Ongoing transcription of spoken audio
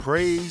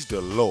Praise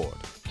the Lord.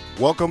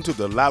 Welcome to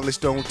the Lively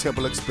Stone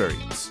Temple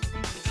Experience.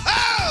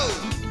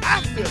 Oh, I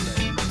feel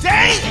it.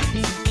 Dance!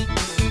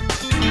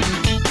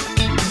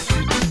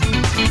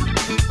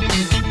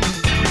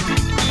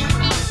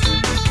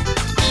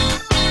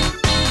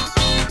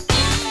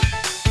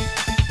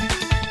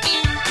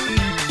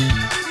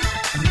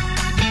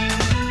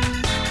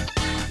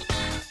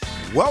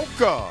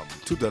 Welcome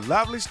to the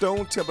Lively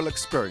Stone Temple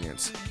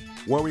Experience,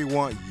 where we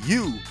want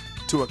you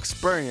to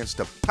experience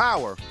the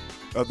power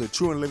of the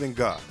true and living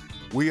God.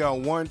 We are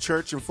one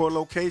church in 4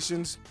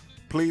 locations.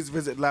 Please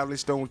visit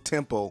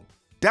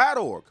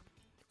livelystonetemple.org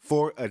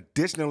for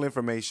additional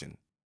information.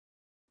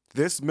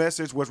 This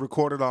message was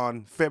recorded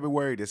on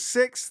February the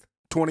 6th,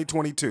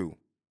 2022.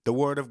 The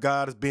Word of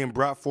God is being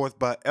brought forth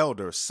by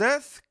Elder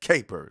Seth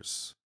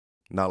Capers.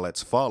 Now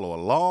let's follow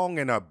along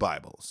in our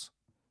Bibles.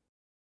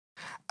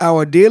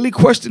 Our daily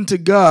question to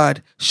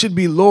God should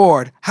be,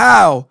 Lord,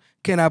 how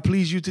can I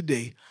please you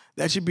today?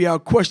 That should be our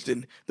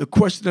question, the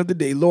question of the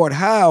day. Lord,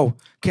 how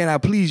can I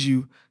please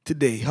you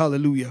today?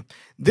 Hallelujah.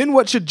 Then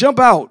what should jump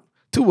out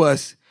to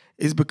us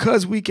is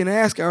because we can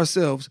ask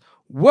ourselves,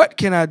 what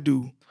can I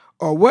do?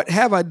 Or what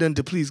have I done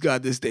to please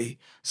God this day?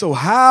 So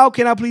how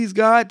can I please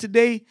God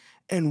today?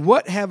 And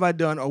what have I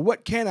done, or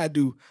what can I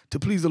do to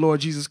please the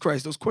Lord Jesus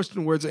Christ? Those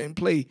question words are in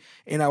play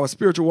in our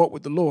spiritual walk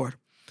with the Lord.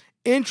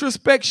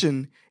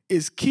 Introspection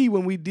is key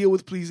when we deal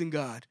with pleasing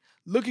God.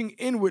 Looking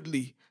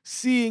inwardly,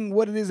 seeing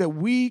what it is that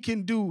we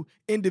can do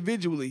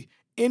individually,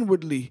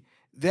 inwardly,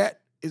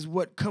 that is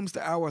what comes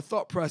to our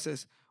thought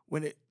process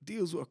when it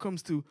deals or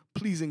comes to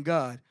pleasing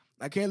God.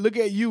 I can't look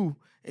at you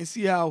and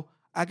see how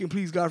I can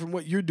please God from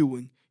what you're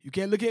doing. You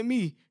can't look at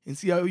me and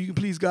see how you can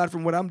please God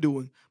from what I'm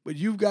doing. But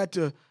you've got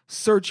to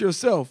search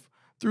yourself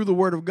through the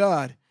Word of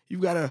God.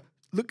 You've got to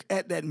look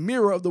at that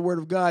mirror of the Word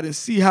of God and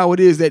see how it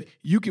is that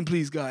you can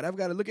please God. I've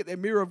got to look at that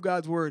mirror of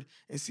God's Word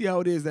and see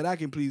how it is that I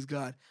can please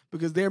God.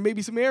 Because there may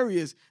be some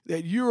areas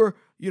that you're,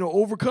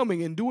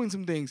 overcoming and doing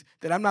some things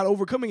that I'm not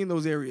overcoming in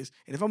those areas.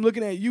 And if I'm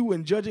looking at you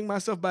and judging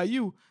myself by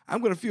you, I'm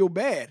going to feel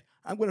bad.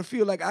 I'm going to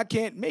feel like I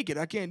can't make it.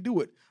 I can't do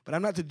it. But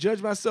I'm not to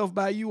judge myself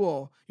by you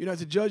all. You're not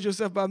to judge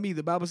yourself by me.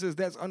 The Bible says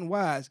that's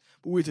unwise,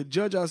 but we're to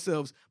judge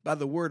ourselves by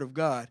the Word of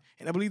God.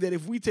 And I believe that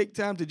if we take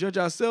time to judge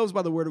ourselves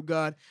by the Word of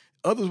God,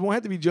 others won't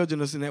have to be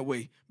judging us in that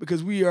way,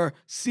 because we are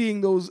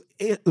seeing those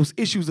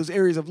issues, those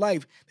areas of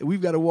life that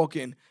we've got to walk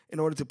in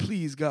order to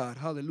please God.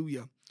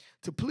 Hallelujah.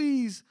 To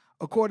please,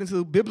 according to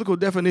the biblical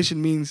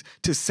definition, means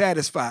to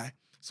satisfy.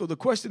 So the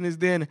question is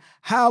then,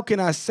 how can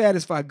I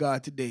satisfy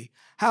God today?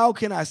 How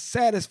can I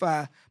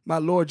satisfy my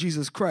Lord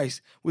Jesus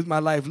Christ with my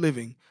life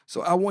living?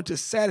 So I want to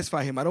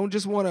satisfy him. I don't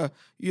just want to,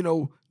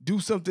 do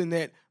something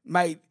that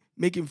might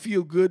make him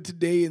feel good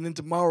today and then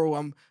tomorrow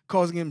I'm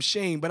causing him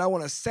shame, but I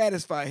want to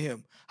satisfy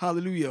him.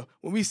 Hallelujah.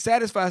 When we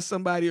satisfy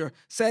somebody or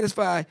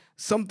satisfy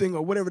something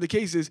or whatever the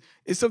case is,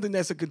 it's something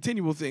that's a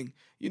continual thing.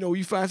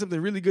 You find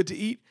something really good to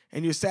eat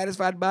and you're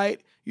satisfied by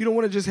it. You don't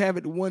want to just have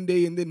it one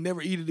day and then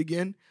never eat it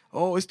again.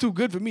 Oh, it's too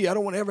good for me. I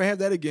don't want to ever have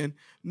that again.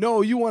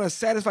 No, you want to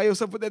satisfy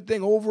yourself with that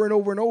thing over and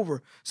over and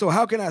over. So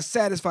how can I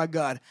satisfy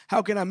God?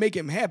 How can I make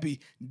him happy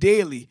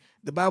daily?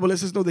 The Bible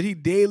lets us know that he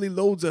daily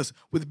loads us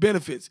with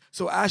benefits.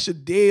 So I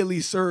should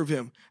daily serve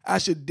him. I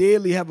should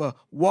daily have a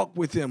walk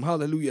with him.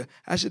 Hallelujah.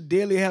 I should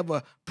daily have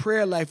a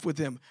prayer life with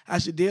him. I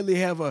should daily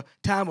have a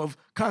time of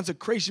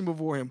consecration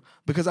before him,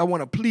 because I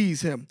want to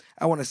please him.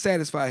 I want to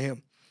satisfy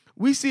him.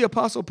 We see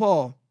Apostle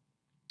Paul.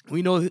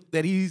 We know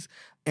that he's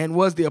and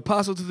was the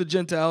apostle to the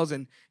Gentiles,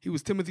 and he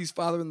was Timothy's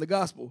father in the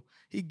gospel.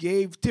 He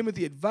gave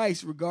Timothy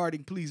advice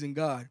regarding pleasing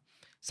God.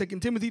 2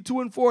 Timothy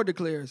 2:4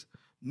 declares,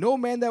 "No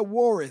man that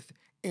warreth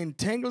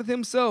entangleth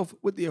himself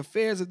with the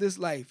affairs of this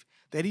life,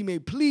 that he may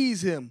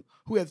please him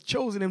who hath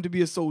chosen him to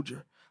be a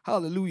soldier."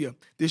 Hallelujah.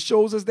 This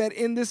shows us that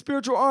in this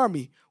spiritual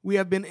army, we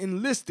have been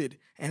enlisted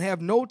and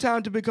have no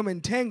time to become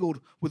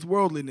entangled with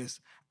worldliness.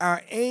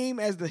 Our aim,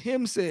 as the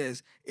hymn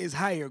says, is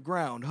higher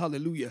ground.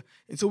 Hallelujah.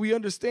 And so we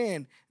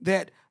understand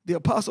that the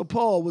Apostle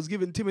Paul was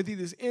giving Timothy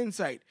this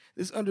insight,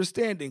 this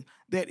understanding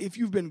that if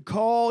you've been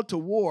called to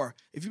war,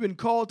 if you've been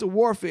called to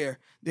warfare,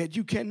 that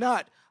you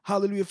cannot,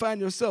 hallelujah,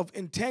 find yourself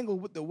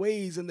entangled with the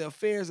ways and the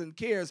affairs and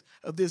cares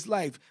of this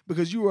life,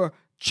 because you are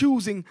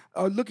choosing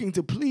or looking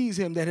to please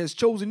him that has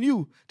chosen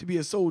you to be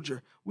a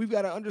soldier. We've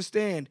got to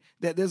understand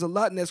that there's a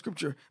lot in that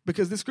scripture,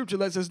 because this scripture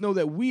lets us know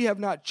that we have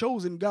not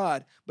chosen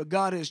God, but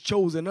God has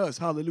chosen us.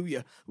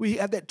 Hallelujah. We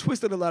have that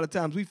twisted a lot of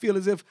times. We feel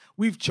as if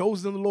we've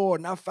chosen the Lord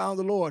and I found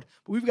the Lord.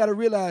 But we've got to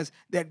realize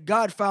that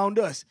God found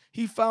us.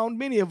 He found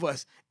many of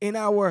us in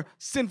our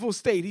sinful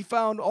state. He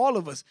found all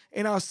of us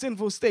in our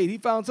sinful state. He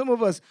found some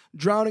of us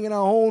drowning in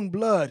our own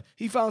blood.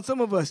 He found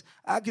some of us,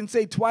 I can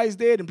say, twice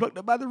dead and plucked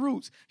up by the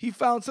roots. He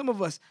found some of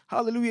us,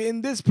 hallelujah,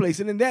 in this place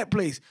and in that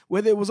place,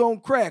 whether it was on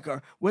crack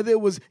or whether it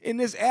was was in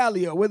this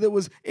alley or whether it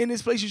was in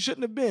this place you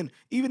shouldn't have been,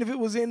 even if it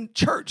was in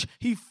church,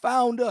 he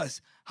found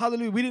us.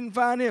 Hallelujah. We didn't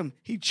find him.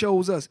 He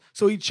chose us.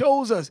 So he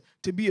chose us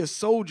to be a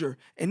soldier,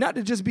 and not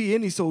to just be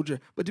any soldier,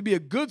 but to be a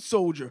good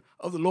soldier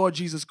of the Lord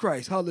Jesus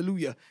Christ.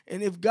 Hallelujah.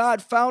 And if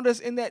God found us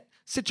in that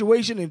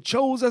situation and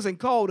chose us and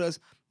called us,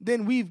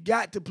 then we've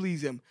got to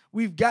please him.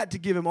 We've got to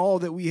give him all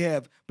that we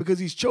have because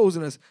he's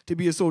chosen us to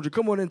be a soldier.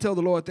 Come on and tell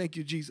the Lord, thank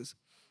you, Jesus.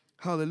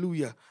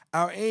 Hallelujah.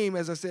 Our aim,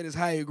 as I said, is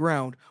higher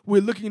ground.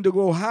 We're looking to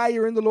go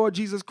higher in the Lord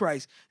Jesus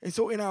Christ. And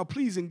so in our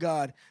pleasing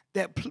God,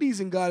 that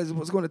pleasing God is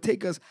what's going to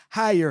take us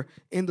higher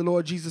in the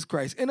Lord Jesus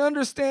Christ. And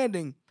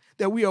understanding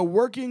that we are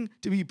working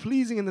to be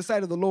pleasing in the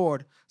sight of the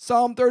Lord,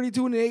 Psalm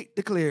 32:8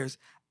 declares,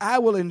 I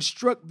will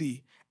instruct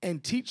thee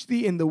and teach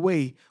thee in the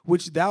way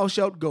which thou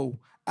shalt go.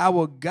 I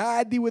will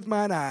guide thee with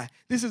mine eye.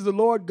 This is the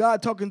Lord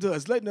God talking to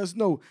us, letting us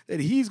know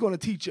that he's going to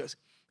teach us.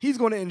 He's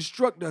going to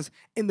instruct us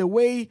in the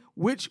way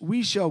which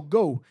we shall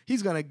go.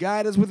 He's going to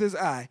guide us with his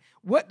eye.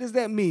 What does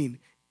that mean?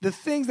 The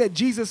things that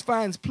Jesus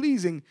finds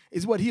pleasing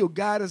is what he'll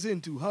guide us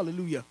into.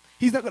 Hallelujah.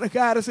 He's not going to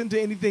guide us into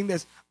anything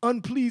that's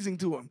unpleasing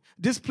to him,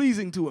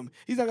 displeasing to him.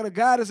 He's not going to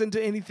guide us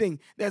into anything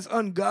that's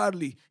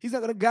ungodly. He's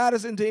not going to guide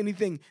us into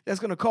anything that's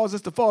going to cause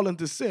us to fall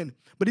into sin.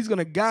 But he's going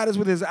to guide us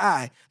with his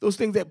eye. Those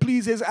things that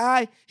please his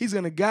eye, he's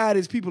going to guide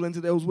his people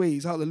into those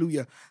ways.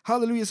 Hallelujah.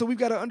 Hallelujah. So we've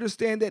got to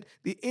understand that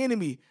the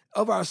enemy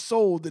of our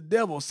soul, the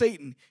devil,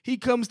 Satan, he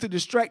comes to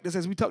distract us,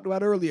 as we talked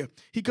about earlier.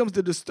 He comes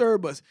to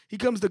disturb us. He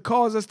comes to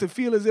cause us to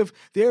feel as if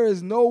there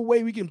is no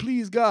way we can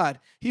please God.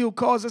 He'll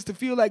cause us to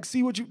feel like,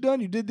 see what you've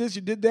done. You did this,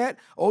 you did that.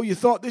 Oh, you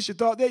thought this, you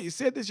thought that. You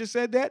said this, you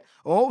said that.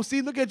 Oh,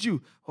 see, look at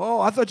you. Oh,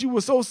 I thought you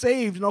were so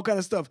saved and all kind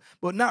of stuff.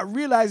 But not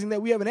realizing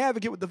that we have an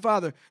advocate with the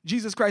Father,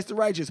 Jesus Christ the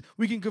righteous.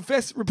 We can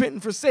confess, repent,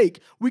 and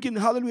forsake. We can,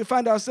 hallelujah,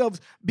 find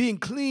ourselves being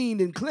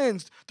cleaned and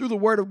cleansed through the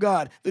word of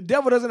God. The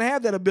devil doesn't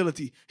have that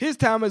ability. His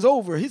time is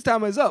over. His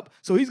time is up.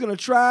 So he's going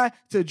to try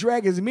to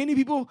drag as many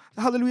people,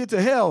 hallelujah,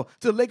 to hell,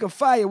 to the lake of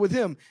fire with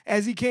him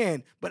as he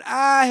can. But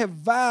I have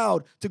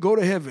vowed to go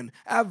to heaven.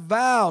 I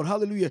vowed,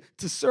 hallelujah,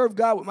 to serve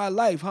God with my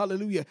life.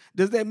 Hallelujah.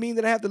 Does that mean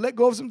that I have to let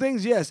go of some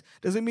things? Yes.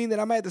 Does it mean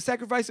that I might have to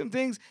sacrifice some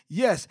things?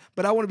 Yes.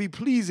 But I want to be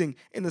pleasing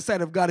in the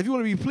sight of God. If you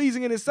want to be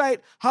pleasing in his sight,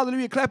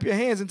 hallelujah, clap your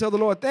hands and tell the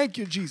Lord, thank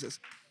you, Jesus.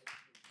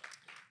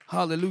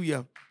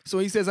 Hallelujah. So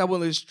he says, I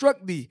will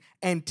instruct thee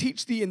and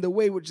teach thee in the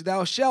way which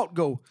thou shalt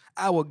go.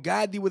 I will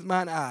guide thee with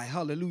mine eye.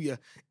 Hallelujah.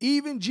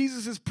 Even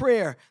Jesus'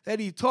 prayer that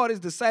he taught his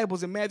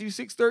disciples in Matthew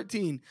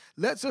 6:13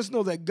 lets us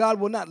know that God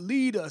will not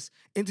lead us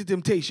into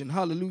temptation.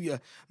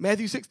 Hallelujah.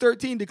 Matthew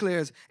 6:13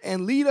 declares,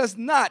 and lead us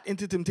not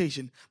into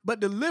temptation, but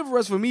deliver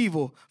us from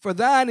evil. For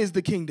thine is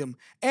the kingdom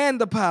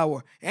and the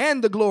power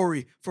and the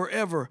glory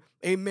forever.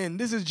 Amen.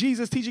 This is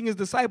Jesus teaching his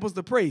disciples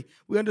to pray.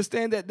 We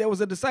understand that there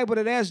was a disciple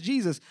that asked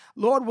Jesus,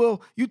 Lord,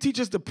 will you teach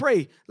us to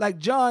pray like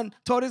John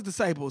taught his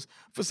disciples?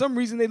 For some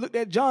reason, they looked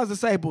at John's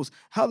disciples,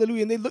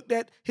 hallelujah, and they looked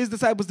at his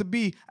disciples to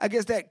be, I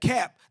guess, that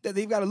cap that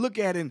they've got to look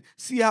at and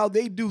see how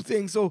they do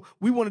things. So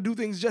we want to do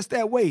things just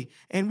that way.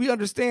 And we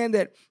understand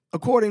that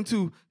according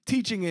to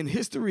teaching and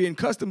history and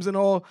customs and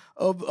all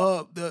of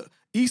the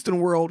Eastern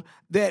world,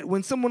 that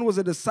when someone was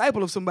a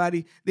disciple of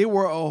somebody, they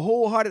were a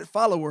wholehearted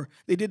follower.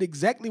 They did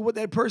exactly what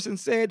that person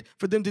said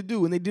for them to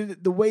do, and they did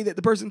it the way that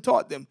the person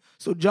taught them.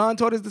 So John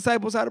taught his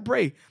disciples how to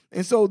pray.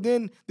 And so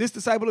then this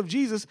disciple of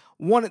Jesus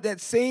wanted that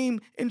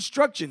same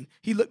instruction.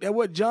 He looked at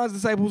what John's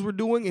disciples were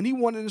doing, and he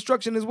wanted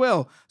instruction as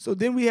well. So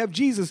then we have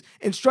Jesus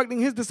instructing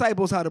his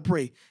disciples how to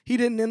pray. He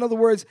didn't, in other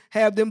words,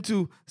 have them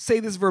to say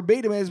this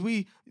verbatim as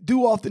we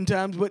do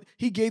oftentimes, but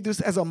he gave this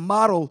as a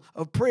model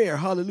of prayer,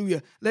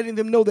 hallelujah, letting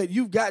them know that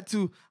you've got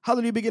to,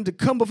 hallelujah, begin to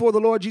come before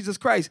the Lord Jesus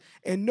Christ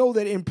and know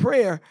that in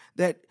prayer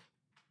that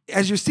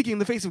as you're seeking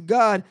the face of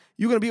God,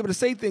 you're going to be able to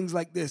say things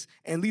like this,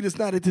 and lead us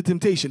not into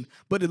temptation,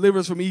 but deliver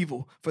us from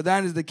evil. For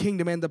thine is the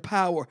kingdom and the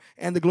power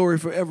and the glory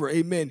forever.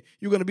 Amen.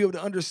 You're going to be able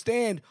to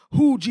understand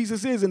who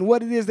Jesus is and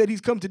what it is that he's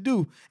come to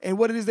do and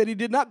what it is that he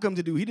did not come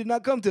to do. He did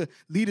not come to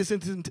lead us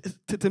into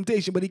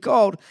temptation, but he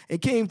called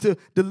and came to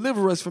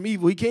deliver us from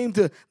evil. He came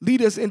to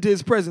lead us into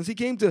his presence. He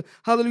came to,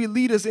 hallelujah,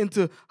 lead us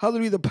into,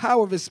 hallelujah, the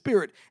power of his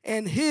spirit.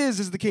 And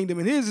his is the kingdom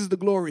and his is the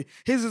glory.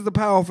 His is the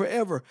power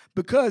forever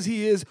because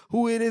he is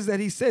who it is that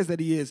he says that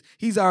he is.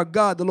 He's our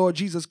God, the Lord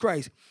Jesus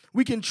Christ.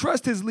 We can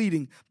trust his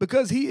leading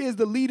because he is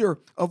the leader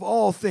of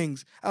all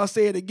things. I'll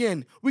say it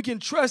again. We can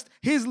trust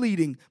his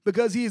leading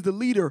because he is the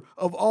leader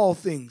of all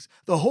things.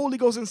 The Holy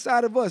Ghost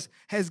inside of us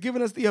has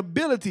given us the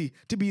ability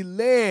to be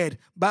led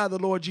by the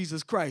Lord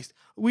Jesus Christ.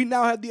 We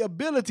now have the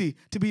ability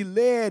to be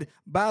led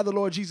by the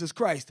Lord Jesus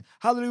Christ.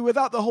 Hallelujah.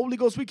 Without the Holy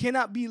Ghost, we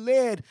cannot be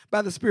led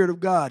by the Spirit of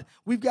God.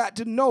 We've got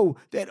to know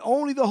that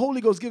only the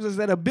Holy Ghost gives us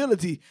that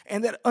ability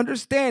and that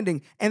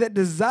understanding and that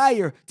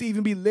desire to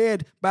even be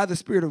led by the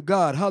Spirit of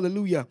God.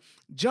 Hallelujah.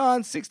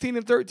 John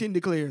 16:13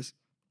 declares,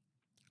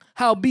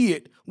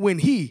 howbeit, when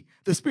he,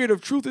 the Spirit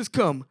of truth, is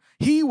come,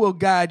 he will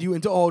guide you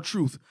into all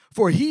truth.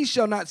 For he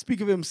shall not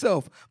speak of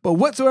himself, but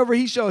whatsoever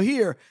he shall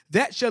hear,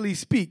 that shall he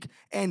speak,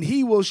 and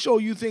he will show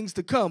you things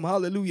to come.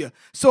 Hallelujah.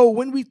 So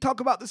when we talk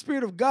about the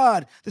Spirit of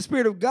God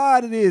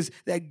it is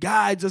that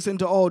guides us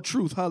into all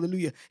truth.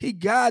 Hallelujah. He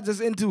guides us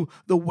into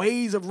the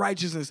ways of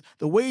righteousness,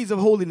 the ways of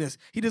holiness.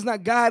 He does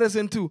not guide us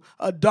into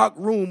a dark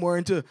room or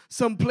into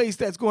some place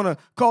that's going to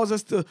cause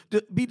us to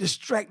be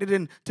distracted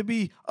and to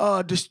be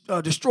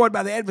destroyed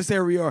by the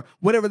adversary or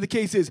whatever the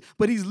case is.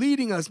 But he's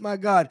leading us, my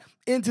God,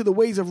 into the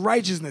ways of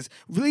righteousness,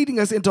 leading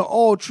us into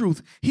all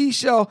truth. He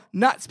shall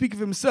not speak of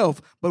himself,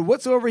 but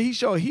whatsoever he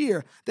shall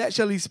hear, that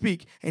shall he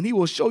speak, and he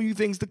will show you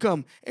things to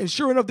come. And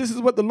sure enough, this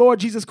is what the Lord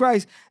Jesus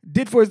Christ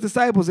did for his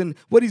disciples and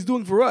what he's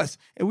doing for us.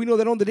 And we know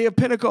that on the day of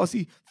Pentecost,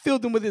 he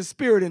filled them with his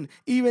Spirit. And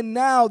even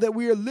now that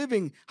we are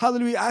living,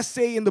 hallelujah, I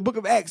say in the book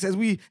of Acts, as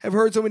we have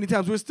heard so many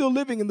times, we're still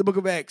living in the book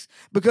of Acts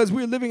because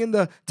we're living in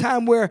the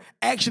time where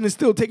action is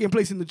still taking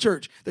place in the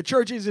church. The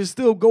churches is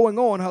still going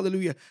on,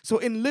 hallelujah. So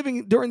in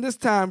living during this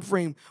time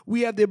frame,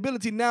 we have the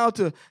ability now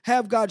to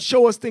have God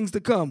show us things to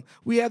come.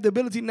 We have the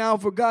ability now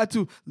for God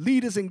to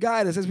lead us and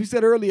guide us. As we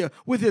said earlier,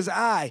 with his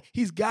eye,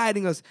 he's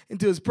guiding us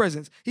into his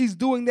presence. He's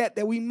doing that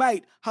we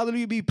might,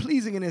 hallelujah, be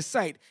pleasing in his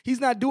sight. He's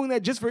not doing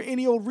that just for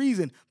any old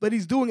reason, but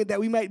he's doing it that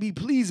we might be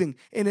pleasing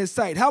in his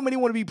sight. How many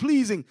want to be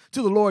pleasing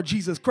to the Lord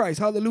Jesus Christ?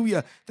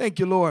 Hallelujah. Thank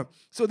you, Lord.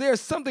 So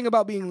there's something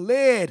about being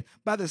led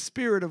by the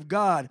Spirit of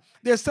God.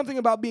 There's something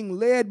about being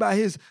led by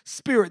his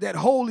Spirit, that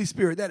Holy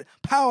Spirit, that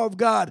power of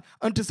God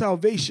unto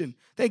salvation.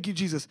 Thank you,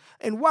 Jesus.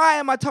 And why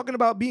am I talking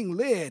about being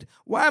led?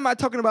 Why am I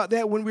talking about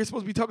that when we're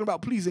supposed to be talking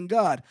about pleasing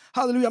God?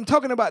 Hallelujah. I'm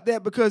talking about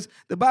that because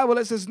the Bible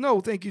lets us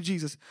know, thank you,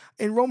 Jesus.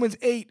 In Romans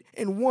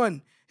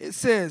 8:1, it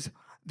says,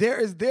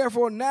 there is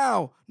therefore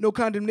now no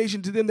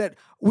condemnation to them that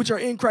which are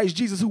in Christ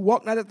Jesus, who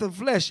walk not after the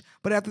flesh,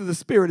 but after the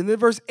Spirit. And then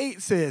verse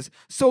 8 says,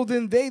 so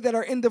then they that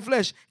are in the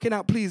flesh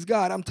cannot please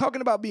God. I'm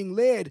talking about being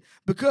led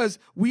because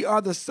we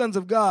are the sons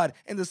of God,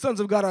 and the sons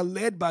of God are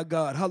led by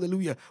God.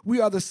 Hallelujah. We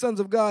are the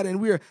sons of God,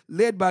 and we are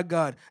led by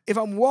God. If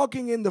I'm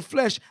walking in the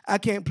flesh, I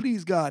can't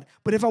please God.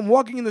 But if I'm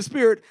walking in the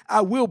Spirit,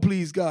 I will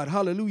please God.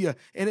 Hallelujah.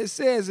 And it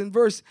says in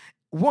verse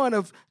 1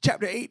 of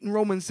chapter 8 in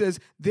Romans says,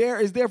 there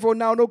is therefore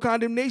now no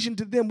condemnation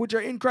to them which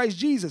are in Christ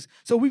Jesus.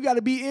 So we've got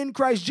to be in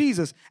Christ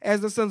Jesus as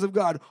the sons of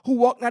God, who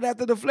walk not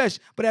after the flesh,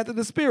 but after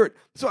the Spirit.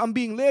 So I'm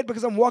being led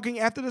because I'm walking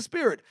after the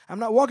Spirit. I'm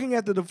not walking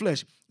after the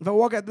flesh. If I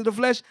walk after the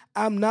flesh,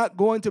 I'm not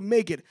going to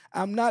make it.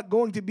 I'm not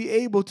going to be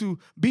able to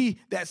be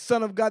that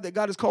son of God that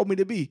God has called me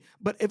to be.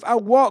 But if I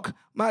walk,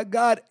 my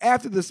God,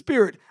 after the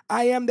Spirit,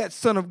 I am that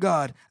son of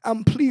God.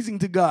 I'm pleasing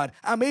to God.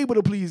 I'm able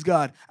to please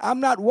God. I'm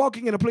not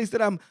walking in a place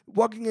that I'm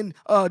walking in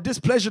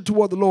displeasure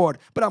toward the Lord,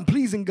 but I'm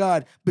pleasing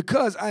God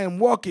because I am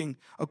walking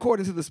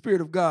according to the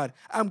Spirit of God.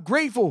 I'm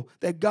grateful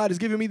that God has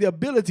given me the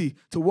ability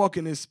to walk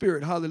in his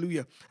Spirit.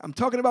 Hallelujah. I'm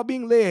talking about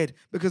being led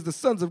because the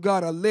sons of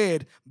God are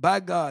led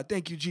by God.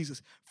 Thank you,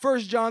 Jesus.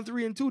 1 John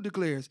 3:2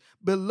 declares,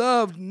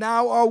 beloved,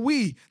 now are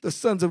we the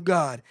sons of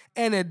God,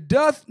 and it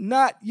doth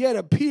not yet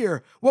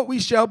appear what we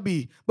shall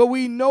be. But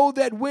we know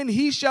that when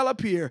he shall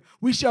appear,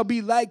 we shall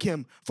be like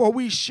him, for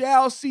we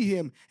shall see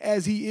him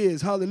as he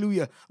is.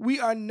 Hallelujah.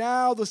 We are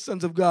now the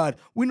sons of God.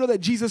 We know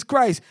that Jesus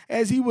Christ,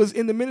 as he was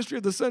in the ministry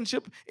of the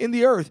sonship in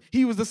the earth,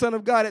 he was the Son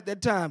of God at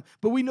that time.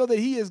 But we know that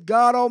he is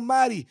God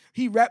Almighty.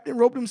 He wrapped and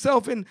robed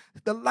himself in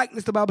the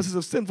likeness, the Bible says,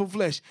 of sinful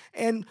flesh.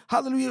 And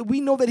hallelujah, we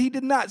know that he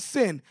did not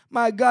sin,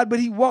 my God,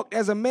 but he walked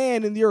as a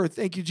man in the earth.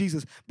 Thank you,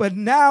 Jesus. But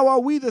now are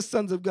we the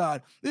sons of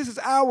God. This is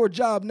our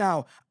job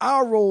now,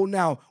 our role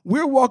now.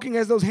 We're walking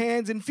as those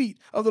hands and feet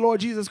of the Lord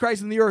Jesus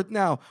Christ in the earth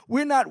now.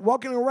 We're not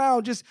walking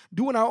around just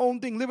doing our own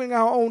thing, living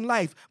our own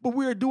life, but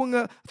we're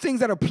doing things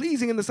that are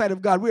pleasing in the sight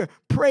of God. We're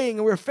praying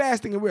and we're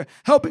fasting and we're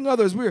helping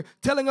others. We're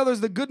telling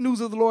others the good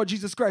news of the Lord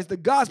Jesus Christ, the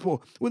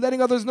gospel. We're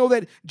letting others know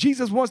that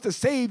Jesus wants to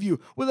save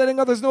you. We're letting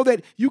others know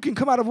that you can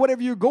come out of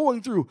whatever you're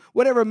going through,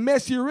 whatever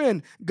mess you're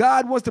in.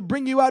 God wants to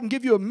bring you out and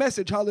give you a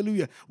message.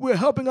 Hallelujah. We're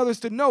helping others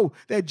to know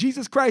that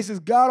Jesus Christ is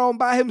God all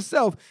by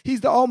himself.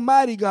 He's the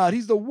almighty God.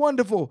 He's the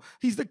wonderful.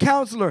 He's the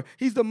counselor.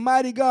 He's the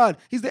mighty God.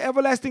 He's the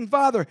everlasting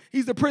Father.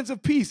 He's the Prince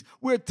of Peace.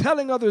 We're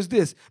telling others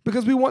this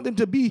because we want them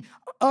to be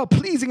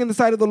pleasing in the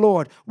sight of the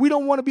Lord. We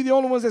don't want to be the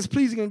only ones that's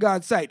pleasing in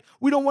God's sight.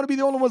 We don't want to be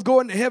the only ones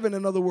going to heaven,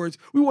 in other words.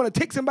 We want to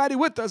take somebody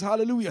with us.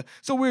 Hallelujah.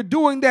 So we're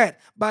doing that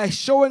by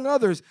showing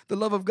others the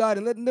love of God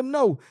and letting them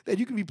know that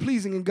you can be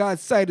pleasing in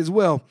God's sight as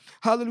well.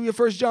 Hallelujah.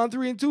 1 John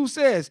 3:2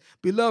 says,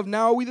 beloved,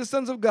 now are we the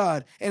sons of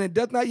God, and it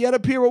doth not yet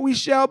appear what we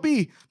shall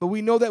be. But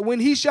we know that when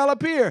he shall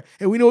appear,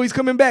 and we know he's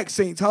coming back,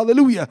 saints,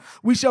 hallelujah,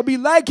 we shall be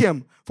like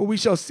him, for for we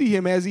shall see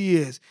him as he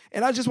is.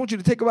 And I just want you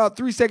to take about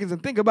 3 seconds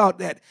and think about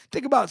that.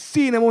 Think about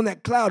seeing him on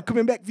that cloud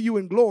coming back for you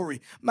in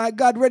glory. My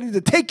God, ready to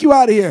take you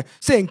out of here,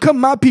 saying, come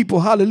my people,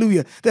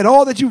 hallelujah, that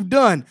all that you've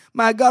done,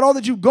 my God, all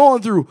that you've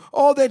gone through,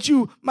 all that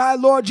you, my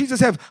Lord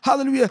Jesus, have,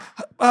 hallelujah,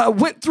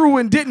 went through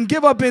and didn't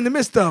give up in the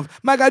midst of.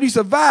 My God, you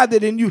survived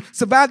it, and you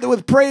survived it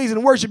with praise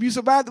and worship. You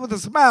survived it with a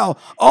smile.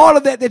 All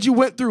of that you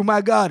went through, my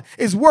God,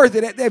 is worth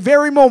it at that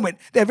very moment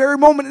in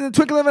the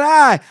twinkling of an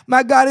eye.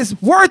 My God, it's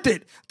worth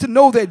it to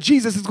know that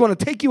Jesus is going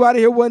to take you out of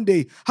here one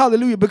day.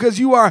 Hallelujah, because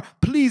you are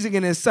pleasing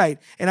in his sight.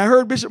 And I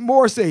heard Bishop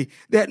Moore say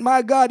that,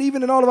 my God,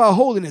 even in all of our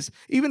holiness,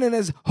 even in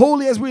as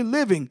holy as we're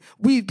living,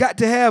 we've got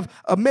to have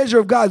a measure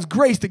of God's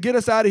grace to get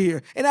us out of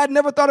here. And I'd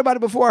never thought about it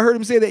before I heard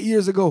him say that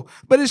years ago.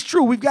 But it's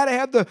true. We've got to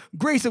have the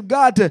grace of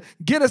God to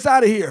get us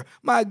out of here,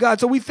 my God.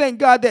 So we thank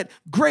God that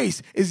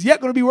grace is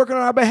yet going to be working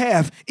on our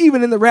behalf,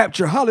 even in the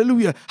rapture.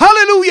 Hallelujah.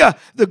 Hallelujah.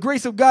 The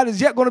grace of God is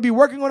yet going to be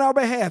working on our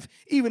behalf,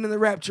 even in the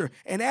rapture.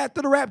 And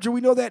after the rapture,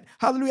 we know that,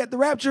 hallelujah, at the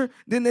rapture,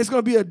 then there's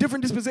going to be a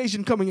different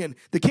dispensation coming in,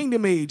 the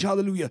kingdom age.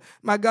 Hallelujah.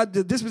 My God,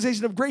 the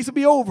dispensation of grace will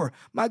be over.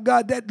 My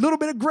God, that little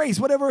bit of grace,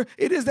 whatever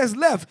it is that's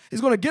left, is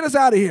going to get us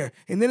out of here.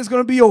 And then it's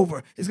going to be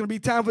over. It's going to be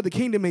time for the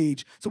kingdom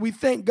age. So we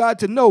thank God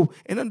to know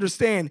and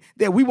understand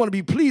that we want to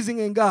be pleasing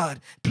in God,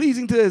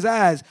 pleasing to his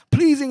eyes,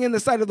 pleasing in the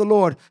sight of the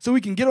Lord, so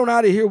we can get on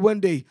out of here one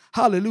day.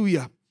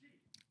 Hallelujah.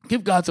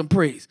 Give God some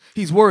praise.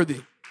 He's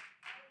worthy.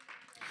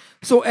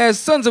 So as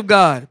sons of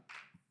God,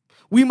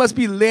 we must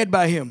be led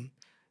by him.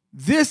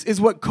 This is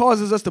what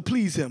causes us to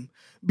please him,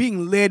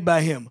 being led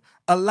by him,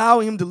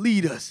 allowing him to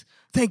lead us.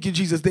 Thank you,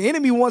 Jesus. The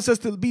enemy wants us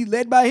to be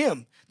led by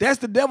him. That's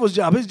the devil's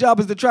job. His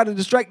job is to try to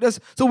distract us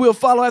so we'll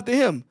follow after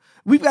him.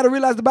 We've got to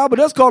realize the Bible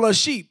does call us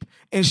sheep,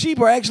 and sheep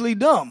are actually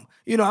dumb.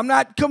 You know, I'm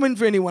not coming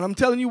for anyone. I'm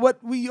telling you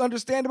what we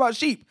understand about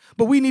sheep.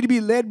 But we need to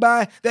be led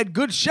by that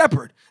good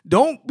shepherd.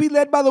 Don't be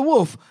led by the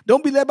wolf.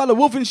 Don't be led by the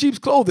wolf in sheep's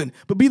clothing,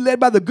 but be led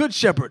by the good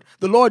shepherd,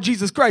 the Lord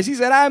Jesus Christ. He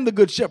said, I am the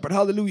good shepherd.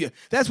 Hallelujah.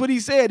 That's what he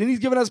said. And he's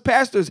given us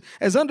pastors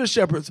as under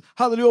shepherds,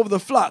 hallelujah, over the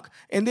flock.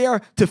 And they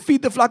are to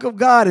feed the flock of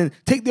God and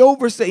take the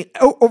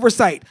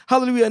oversight.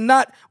 Hallelujah.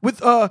 Not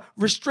with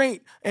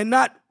restraint and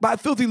not by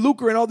filthy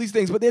lucre and all these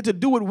things, but they're to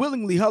do it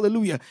willingly.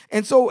 Hallelujah.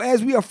 And so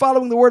as we are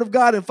following the word of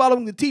God and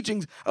following the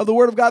teachings of the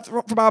word of God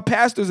from our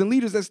pastors and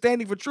leaders that's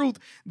standing for truth,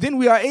 then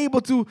we are able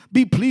to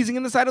be pleasing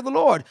in the sight of the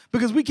Lord,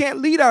 because we can't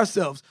lead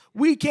ourselves.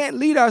 We can't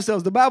lead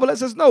ourselves. The Bible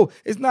lets us know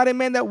it's not a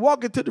man that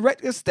walketh to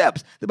direct his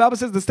steps. The Bible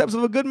says the steps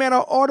of a good man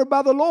are ordered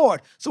by the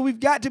Lord. So we've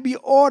got to be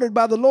ordered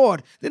by the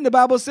Lord. Then the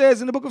Bible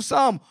says in the book of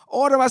Psalm,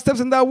 order my steps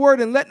in thy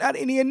word, and let not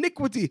any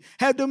iniquity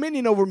have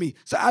dominion over me.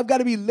 So I've got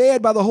to be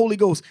led by the Holy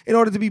Ghost in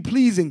order to be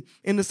pleasing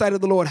in the sight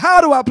of the Lord. How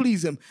do I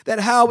please him? That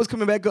how is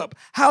coming back up.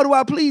 How do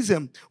I please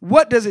him?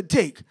 What does it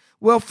take?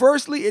 Well,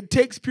 firstly, it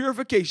takes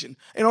purification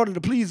in order to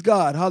please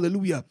God.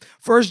 Hallelujah.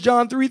 1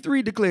 John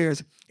 3:3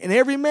 declares, and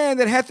every man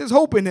that hath his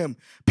hope in him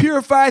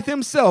purifieth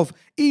himself,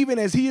 even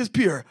as he is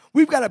pure.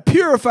 We've got to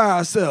purify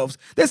ourselves.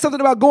 There's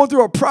something about going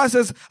through a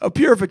process of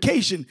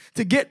purification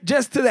to get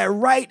just to that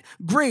right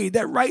grade,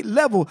 that right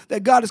level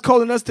that God is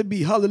calling us to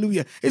be.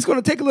 Hallelujah. It's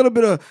going to take a little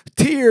bit of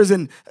tears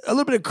and a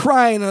little bit of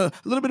crying, a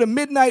little bit of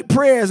midnight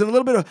prayers, and a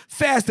little bit of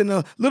fasting,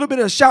 a little bit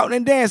of shouting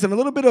and dancing, a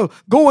little bit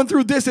of going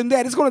through this and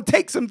that. It's going to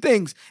take some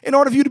things in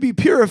order for you to be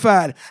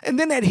purified. And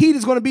then that heat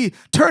is going to be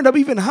turned up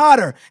even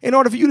hotter in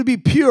order for you to be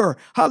pure.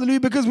 Hallelujah.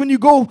 Because when you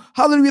go,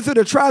 hallelujah, through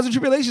the trials and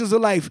tribulations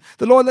of life,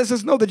 the Lord lets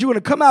us know that you're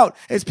going to come out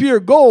as pure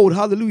gold.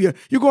 Hallelujah.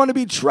 You're going to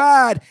be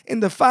tried in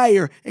the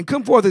fire and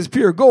come forth as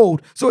pure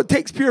gold. So it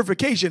takes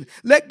purification.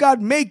 Let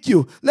God make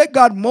you. Let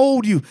God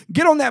mold you.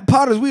 Get on that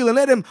potter's wheel and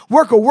let him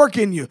work a work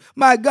in you.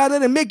 My God,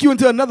 let him make you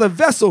into another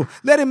vessel.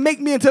 Let him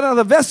make me into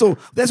another vessel.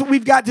 That's what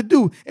we've got to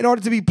do in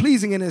order to be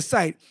pleasing in his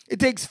sight. It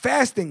takes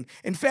fasting,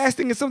 and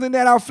fasting is something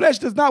that our flesh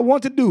does not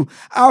want to do.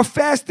 Our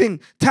fasting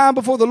time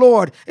before the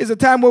Lord is a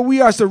time where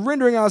we are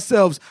surrendering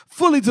ourselves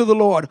fully to the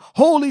Lord,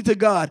 wholly to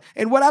God.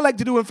 And what I like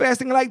to do in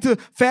fasting, I like to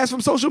fast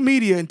from social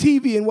media and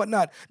TV and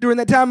whatnot during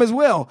that time as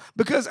well,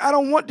 because I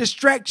don't want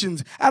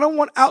distractions. I don't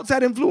want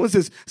outside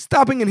influences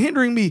stopping and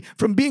hindering me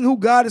from being who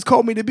God has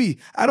called me to be.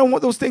 I don't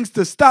want those things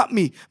to stop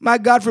me, my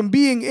God, from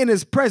being in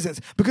his presence,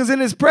 because in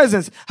his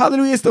presence,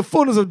 hallelujah, it's the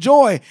fullness of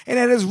joy, and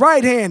at his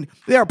right hand,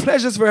 there are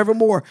pleasures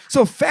forevermore.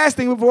 So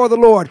fasting before the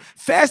Lord,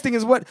 fasting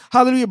is what,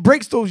 hallelujah,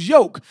 breaks those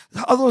yokes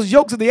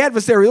of the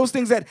adversary, those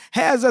things that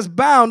has us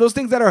bound, those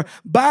things that are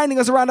binding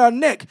us around our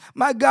neck.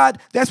 My God,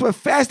 that's what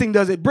fasting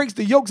does. It breaks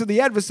the yokes of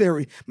the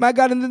adversary. My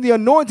God, and then the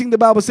anointing, the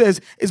Bible says,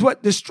 is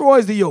what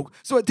destroys the yoke.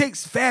 So it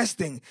takes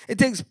fasting. It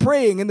takes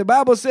praying. And the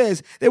Bible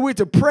says that we're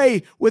to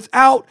pray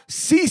without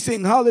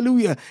ceasing.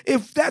 Hallelujah.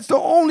 If that's the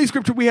only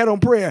scripture we had on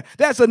prayer,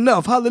 that's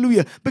enough.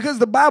 Hallelujah. Because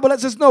the Bible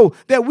lets us know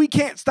that we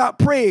can't stop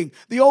praying.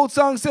 The old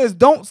song says,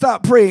 don't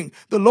stop praying.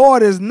 The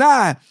Lord is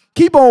nigh.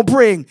 Keep on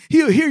praying.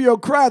 He'll hear your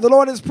cry. The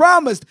Lord has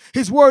promised.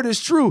 His word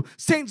is true.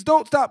 Saints,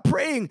 don't stop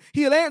praying.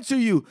 He'll answer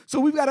you. So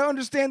we've got to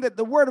understand that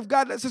the word of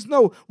God lets us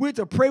know we're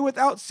to pray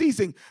without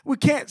ceasing. We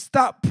can't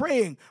stop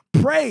praying.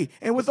 Pray,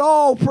 and with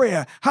all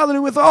prayer,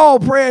 hallelujah, with all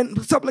prayer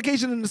and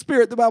supplication in the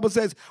Spirit, the Bible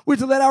says, we're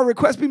to let our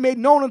requests be made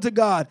known unto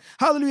God.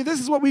 Hallelujah. This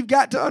is what we've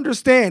got to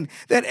understand,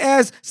 that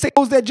as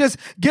those that just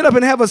get up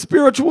and have a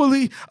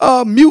spiritually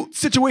mute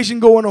situation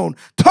going on,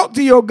 talk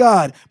to your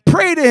God.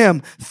 Pray to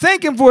him.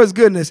 Thank him for his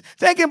goodness.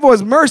 Thank him for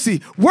his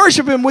mercy.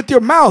 Worship him with your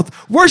mouth.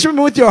 Worship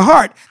him with your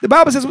heart. The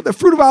Bible says with the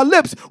fruit of our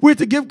lips, we're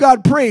to give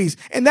God praise.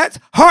 And that's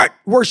heart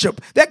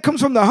worship. That comes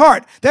from the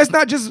heart. That's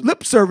not just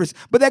lip service,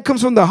 but that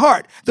comes from the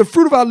heart. The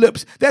fruit of our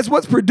lips, that's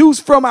what's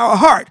produced from our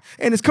heart.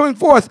 And it's coming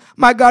forth,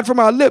 my God, from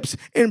our lips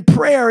in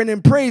prayer and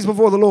in praise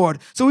before the Lord.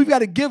 So we've got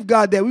to give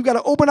God that. We've got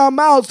to open our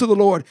mouths to the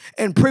Lord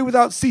and pray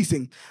without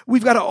ceasing.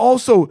 We've got to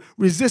also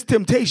resist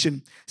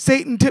temptation.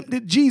 Satan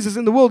tempted Jesus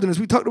in the wilderness.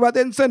 We talked about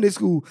that in Sunday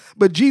school.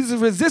 But Jesus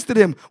resisted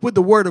him with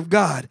the word of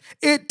God.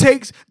 It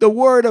takes the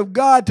word of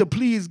God to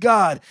please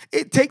God.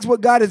 It takes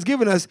what God has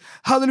given us,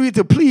 hallelujah,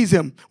 to please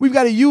him. We've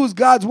got to use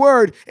God's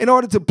word in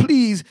order to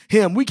please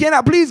him. We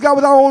cannot please God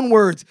with our own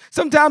words.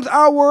 Sometimes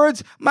our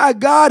words, my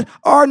God,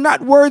 are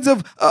not words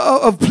of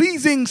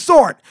pleasing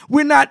sort.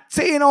 We're not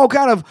saying all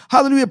kind of,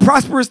 hallelujah,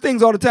 prosperous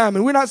things all the time.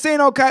 And we're not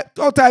saying all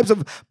types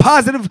of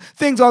positive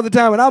things all the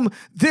time. And I'm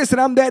this and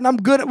I'm that and I'm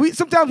good.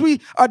 Sometimes we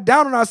are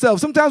down on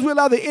ourselves. Sometimes we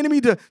allow the enemy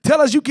to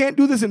tell us you can't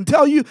do this and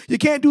tell you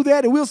can't do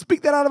that. And we'll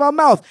speak that out of our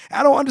mouth.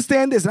 I don't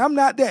understand this and I'm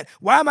not that.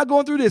 Why am I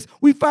going through this?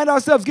 We find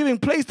ourselves giving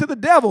place to the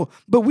devil.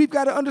 But we've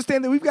got to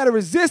understand that we've got to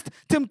resist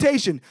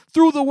temptation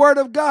through the word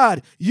of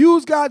God.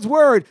 Use God's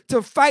word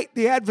to fight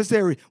the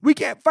adversary. We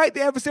can't fight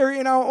the adversary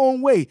in our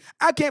own way.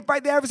 I can't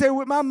fight the adversary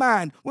with my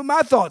mind, with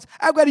my thoughts.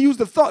 I've got to use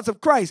the thoughts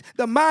of Christ,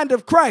 the mind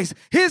of Christ.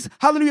 His,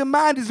 hallelujah,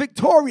 mind is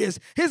victorious.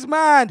 His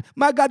mind,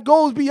 my God,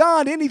 goes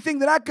beyond anything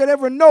that I could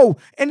ever know,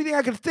 anything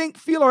I could think,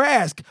 feel, or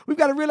ask. We've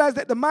got to realize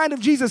that the mind of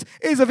Jesus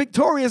is a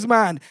victorious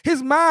mind.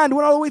 His mind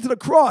went all the way to the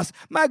cross,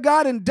 my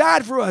God, and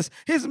died for us.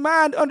 His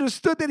mind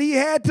understood that he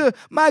had to,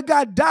 my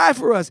God, die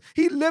for us.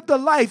 He lived a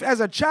life as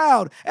a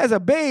child, as a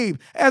babe,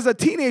 as a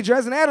teenager,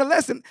 as an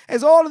adolescent,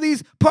 as all of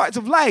these parts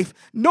of life,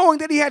 knowing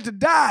that he had to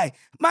die.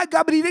 My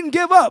God, but he didn't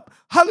give up.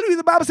 Hallelujah.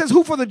 The Bible says,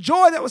 who for the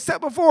joy that was set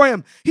before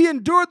him, he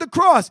endured the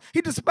cross. He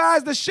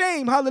despised the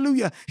shame.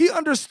 Hallelujah. He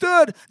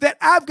understood that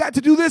I've got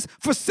to do this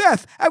for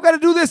Seth. I've got to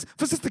do this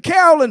for Sister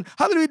Carolyn.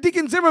 Hallelujah.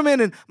 Deacon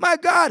Zimmerman and my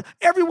God,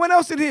 everyone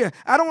else in here.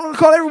 I don't want to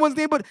call everyone's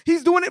name, but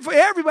he's doing it for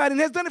everybody and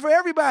has done it for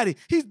everybody.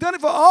 He's done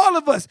it for all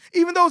of us.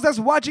 Even those that's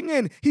watching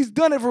in, he's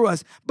done it for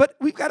us. But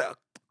we've got to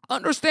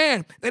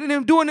understand that in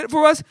him doing it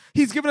for us,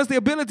 he's given us the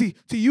ability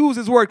to use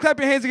his word. Clap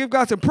your hands and give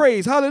God some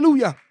praise.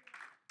 Hallelujah.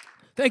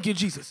 Thank you,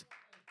 Jesus.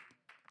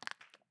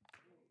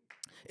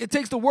 It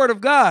takes the word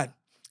of God.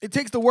 It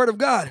takes the word of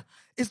God.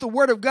 It's the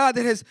word of God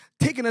that has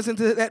taken us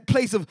into that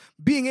place of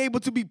being able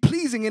to be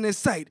pleasing in his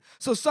sight.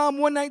 So Psalm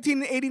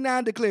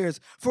 119:89 declares,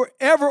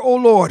 forever, O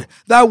Lord,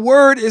 thy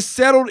word is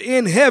settled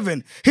in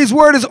heaven. His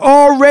word is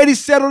already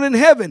settled in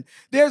heaven.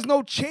 There's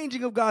no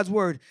changing of God's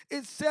word.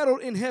 It's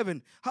settled in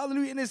heaven.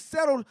 Hallelujah. And it's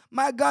settled,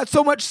 my God,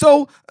 so much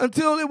so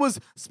until it was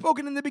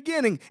spoken in the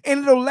beginning,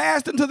 and it'll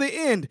last until the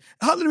end.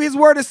 Hallelujah. His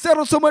word is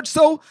settled so much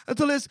so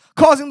until it's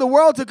causing the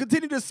world to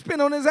continue to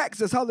spin on his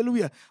axis.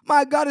 Hallelujah.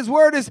 My God, his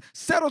word is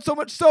settled so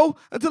much so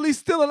until he's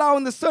still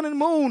allowing the sun and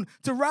moon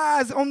to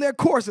rise on their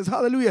courses,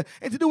 hallelujah,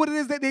 and to do what it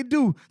is that they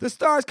do. The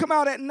stars come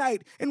out at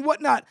night and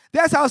whatnot.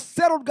 That's how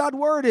settled God's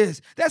word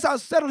is. That's how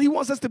settled he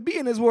wants us to be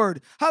in his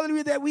word.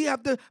 Hallelujah, that we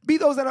have to be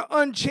those that are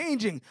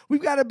unchanging.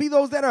 We've got to be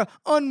those that are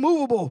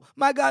unmovable.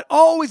 My God,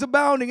 always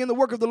abounding in the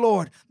work of the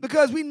Lord,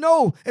 because we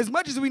know, as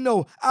much as we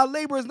know, our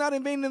labor is not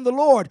in vain in the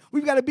Lord.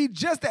 We've got to be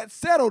just that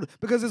settled,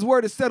 because his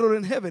word is settled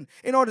in heaven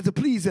in order to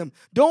please him.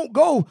 Don't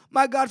go,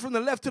 my God, from the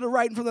left to the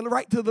right and from the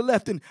right to the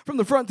left and from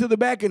the front to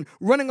the back and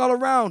running all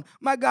around,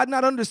 my God,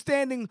 not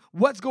understanding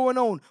what's going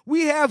on.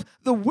 We have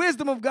the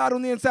wisdom of God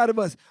on the inside of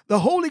us. The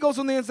Holy Ghost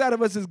on the inside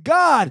of us is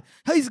God.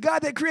 He's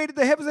God that created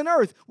the heavens and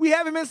earth. We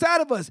have him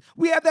inside of us.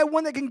 We have that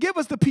one that can give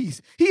us the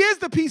peace. He is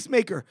the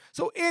peacemaker.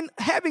 So in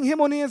having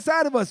him on the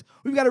inside of us,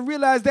 we've got to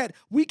realize that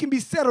we can be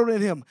settled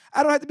in him.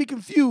 I don't have to be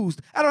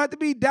confused. I don't have to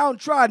be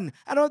downtrodden.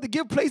 I don't have to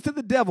give place to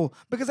the devil,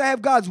 because I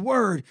have God's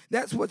word.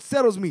 That's what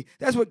settles me.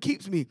 That's what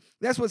keeps me.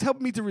 That's what's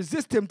helping me to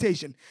resist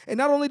temptation. And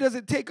not only does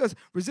it take us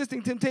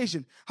resisting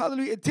temptation,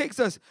 hallelujah, it takes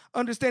us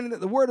understanding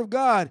that the word of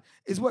God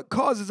is what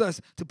causes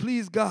us to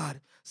please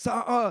God.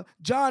 So,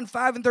 John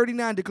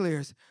 5:39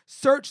 declares,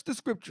 search the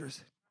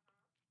scriptures,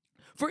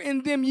 for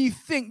in them ye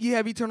think ye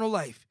have eternal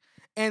life,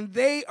 and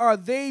they are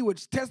they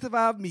which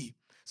testify of me.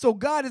 So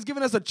God has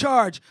given us a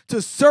charge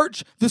to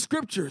search the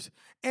scriptures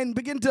and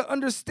begin to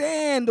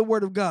understand the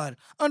word of God.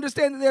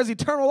 Understand that there's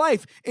eternal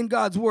life in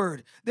God's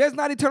word. There's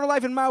not eternal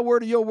life in my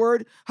word or your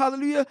word,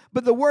 hallelujah,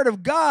 but the word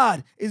of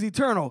God is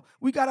eternal.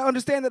 We got to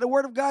understand that the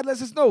word of God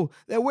lets us know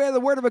that where the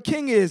word of a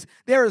king is,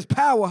 there is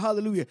power,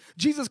 hallelujah.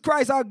 Jesus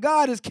Christ, our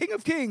God, is King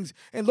of kings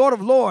and Lord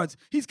of lords.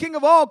 He's King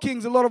of all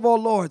kings and Lord of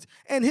all lords.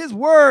 And his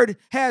word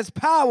has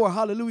power,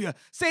 hallelujah.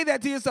 Say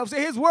that to yourself.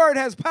 Say, his word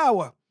has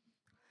power.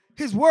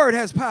 His word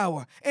has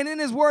power. And in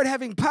his word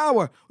having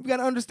power, we've got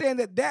to understand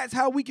that that's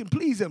how we can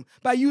please him,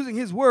 by using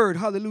his word.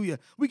 Hallelujah.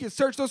 We can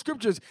search those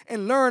scriptures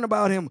and learn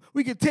about him.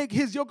 We can take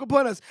his yoke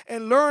upon us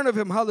and learn of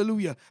him.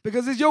 Hallelujah.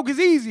 Because his yoke is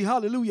easy.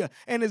 Hallelujah.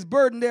 And his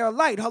burden, they are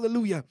light.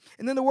 Hallelujah.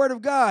 And then the word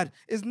of God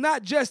is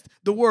not just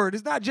the word.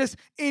 It's not just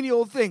any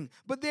old thing.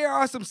 But there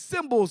are some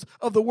symbols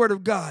of the word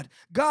of God.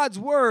 God's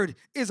word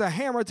is a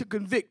hammer to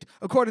convict.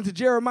 According to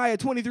Jeremiah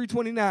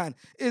 23:29.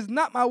 Is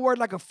not my word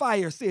like a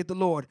fire, saith the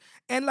Lord,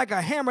 and like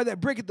a hammer that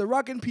breaketh the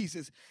rock in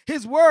pieces.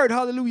 His word,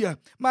 hallelujah,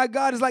 my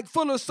God, is like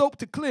fuller's soap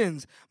to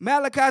cleanse.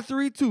 Malachi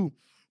 3:2.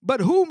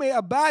 But who may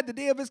abide the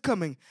day of his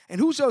coming? And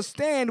who shall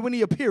stand when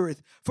he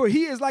appeareth? For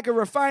he is like a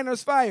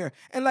refiner's fire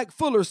and like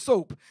fuller's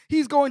soap.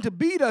 He's going to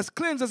beat us,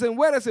 cleanse us, and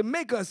wet us, and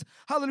make us,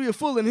 hallelujah,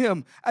 full in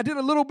him. I did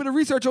a little bit of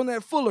research on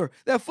that fuller.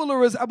 That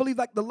fuller is, I believe,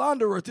 like the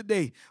launderer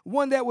today.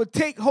 One that would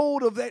take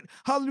hold of that,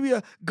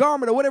 hallelujah,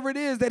 garment or whatever it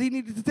is that he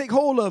needed to take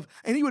hold of,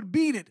 and he would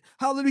beat it.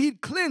 Hallelujah,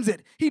 he'd cleanse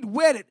it. He'd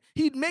wet it.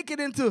 He'd make it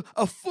into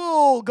a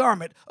full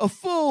garment, a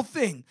full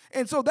thing.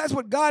 And so that's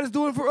what God is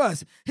doing for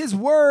us. His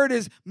word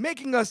is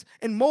making us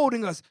and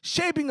molding us,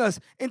 shaping us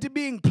into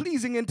being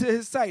pleasing into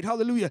his sight.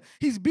 Hallelujah.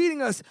 He's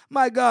beating us,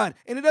 my God.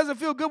 And it doesn't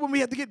feel good when we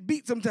have to get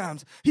beat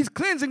sometimes. He's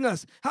cleansing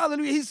us.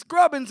 Hallelujah. He's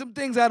scrubbing some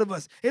things out of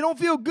us. It don't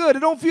feel good. It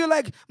don't feel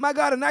like, my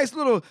God, a nice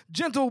little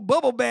gentle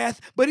bubble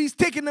bath, but he's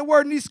taking the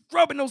word and he's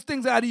scrubbing those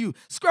things out of you,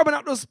 scrubbing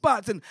out those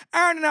spots and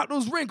ironing out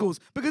those wrinkles,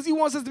 because he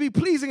wants us to be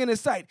pleasing in his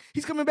sight.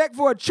 He's coming back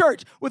for a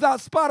church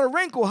without spot or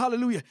wrinkle.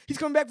 Hallelujah. He's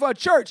coming back for a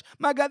church,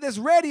 my God, that's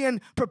ready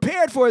and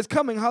prepared for his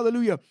coming.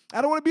 Hallelujah.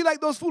 I don't want to be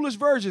like those foolish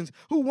virgins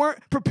who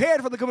weren't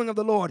prepared for the coming of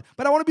the Lord,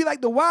 but I want to be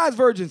like the wise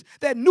virgins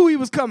that knew he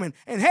was coming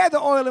and had the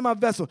oil in my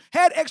vessel,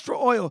 had extra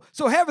oil.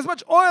 So have as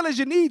much oil as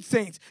you need,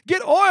 saints.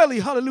 Get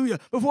oily, hallelujah,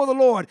 before the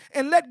Lord,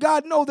 and let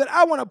God know that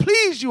I want to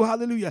please you,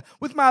 hallelujah,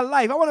 with my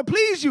life. I want to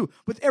please you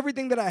with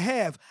everything that I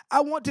have.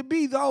 I want to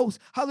be those,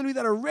 hallelujah,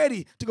 that are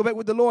ready to go back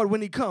with the Lord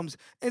when he comes.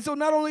 And so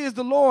not only is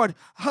the Lord,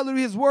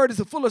 hallelujah, his word is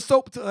full of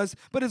soap to us,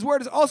 but his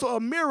word is also a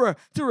mirror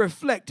to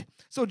reflect.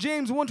 So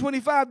James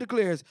 1:25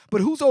 declares,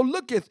 but whoso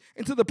looketh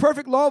into the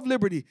perfect law of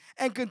liberty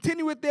and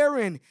continueth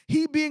therein,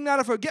 he being not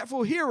a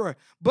forgetful hearer,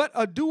 but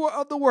a doer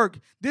of the work,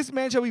 this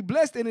man shall be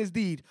blessed in his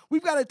deed.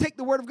 We've got to take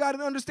the word of God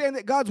and understand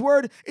that God's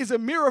word is a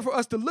mirror for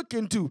us to look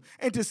into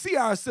and to see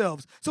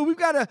ourselves. So we've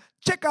got to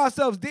check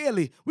ourselves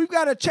daily. We've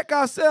got to check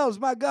ourselves,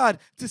 my God,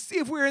 to see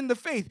if we're in the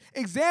faith.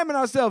 Examine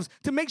ourselves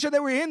to make sure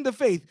that we're in the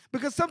faith.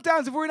 Because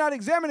sometimes if we're not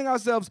examining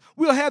ourselves,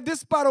 we'll have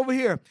this spot over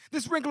here,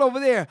 this wrinkle over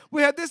there.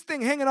 We have this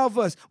thing hanging off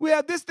us. We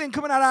have this thing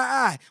coming out our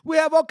eye. We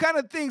have all kind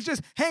of things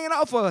just hanging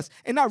off of us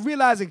and not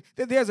realizing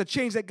that there's a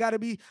change that got to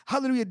be,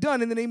 hallelujah,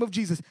 done in the name of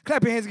Jesus.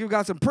 Clap your hands and give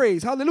God some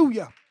praise.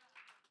 Hallelujah.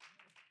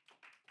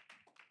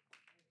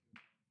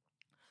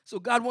 So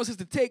God wants us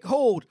to take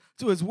hold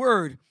to his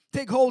word.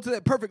 Take hold to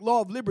that perfect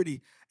law of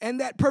liberty. And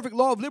that perfect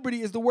law of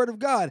liberty is the word of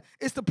God.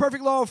 It's the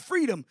perfect law of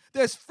freedom.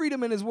 There's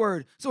freedom in his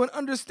word. So in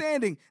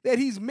understanding that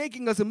he's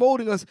making us and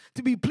molding us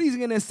to be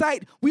pleasing in his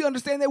sight, we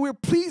understand that we're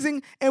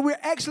pleasing and we're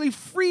actually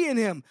free in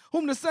him.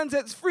 Whom the Son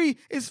sets free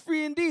is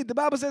free indeed. The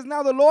Bible says,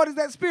 now the Lord is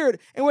that Spirit,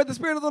 and where the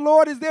Spirit of the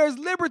Lord is, there is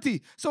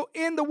liberty. So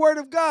in the word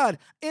of God,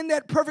 in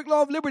that perfect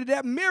law of liberty,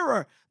 that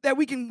mirror that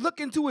we can look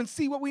into and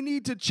see what we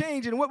need to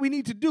change and what we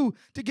need to do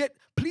to get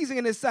pleasing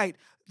in his sight,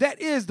 that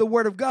is the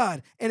word of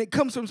God, and it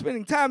comes from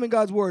spending time in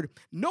God's word,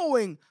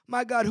 knowing,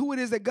 my God, who it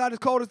is that God has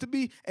called us to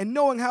be, and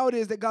knowing how it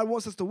is that God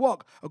wants us to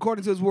walk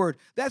according to his word.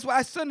 That's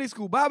why Sunday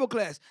school, Bible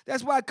class,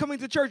 that's why coming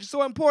to church is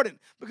so important,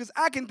 because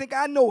I can think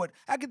I know it.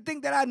 I can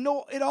think that I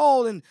know it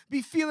all and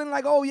be feeling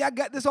like, oh, yeah, I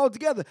got this all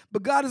together.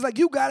 But God is like,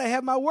 you got to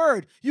have my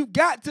word. You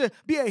got to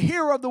be a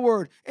hearer of the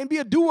word and be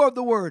a doer of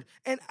the word.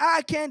 And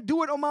I can't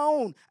do it on my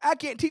own. I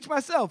can't teach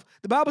myself.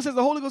 The Bible says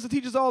the Holy Ghost will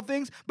teach us all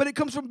things, but it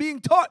comes from being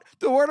taught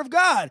the word of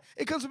God.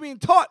 It comes from being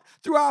taught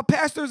through our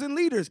pastors and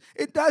leaders.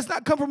 It does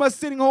not come from us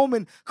sitting home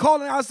and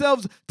calling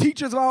ourselves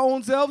teachers of our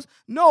own selves.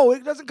 No,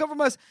 it doesn't come from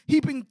us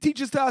heaping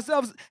teachers to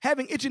ourselves,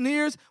 having itching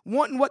ears,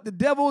 wanting what the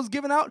devil is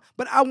giving out,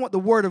 but I want the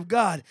word of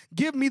God.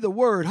 Give me the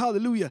word.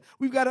 Hallelujah.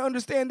 We've got to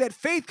understand that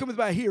faith comes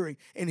by hearing,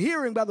 and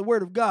hearing by the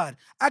word of God.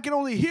 I can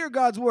only hear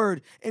God's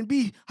word and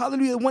be,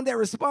 hallelujah, the one that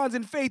responds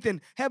in faith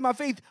and have my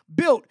faith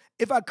built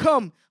if I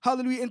come,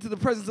 hallelujah, hallelujah, into the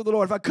presence of the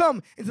Lord, if I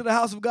come into the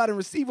house of God and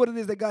receive what it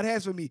is that God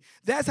has for me,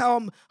 that's how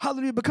I'm,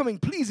 hallelujah, becoming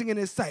pleasing in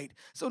his sight.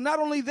 So not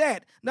only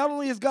that, not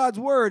only is God's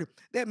word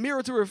that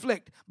mirror to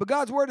reflect, but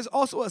God's word is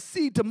also a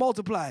seed to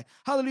multiply.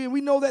 Hallelujah.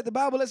 We know that the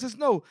Bible lets us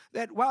know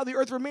that while the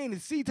earth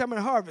remaineth, seed time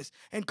and harvest,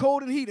 and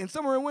cold and heat, and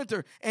summer and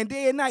winter, and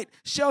day and night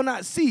shall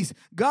not cease.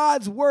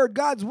 God's word,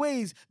 God's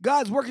ways,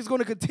 God's work is going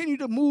to continue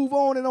to move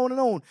on and on and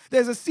on.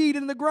 There's a seed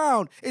in the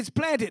ground. It's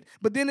planted,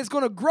 but then it's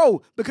going to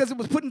grow because it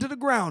was put into the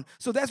ground.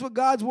 So that's what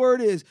God's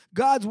word is.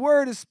 God's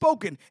word is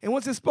spoken, and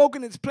once it's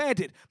spoken, it's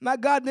planted. My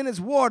God, then it's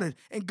watered,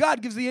 and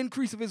God gives the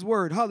increase of his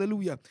word.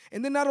 Hallelujah.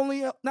 And then not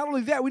only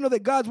that, we know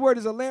that God's word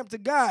is a lamp to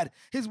God.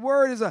 His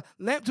word is a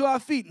lamp to our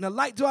feet and a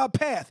light to our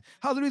path.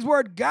 Hallelujah. His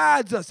word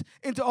guides us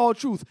into all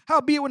truth.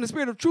 Howbeit when the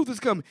Spirit of truth is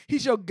come, he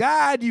shall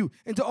guide you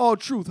into all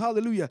truth.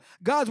 Hallelujah.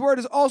 God's word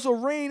is also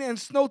rain and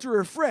snow to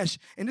refresh.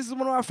 And this is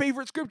one of our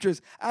favorite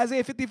scriptures.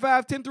 Isaiah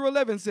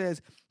 55:10-11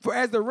 says, "For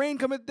as the rain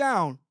cometh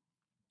down,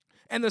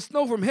 and the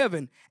snow from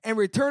heaven, and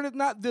returneth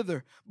not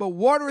thither, but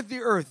watereth the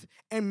earth,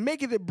 and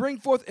maketh it bring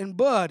forth and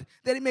bud,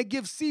 that it may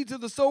give seed to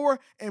the sower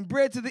and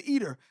bread to the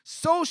eater.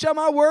 So shall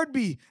my word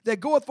be that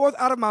goeth forth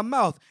out of my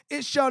mouth.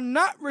 It shall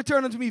not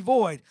return unto me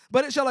void,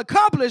 but it shall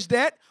accomplish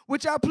that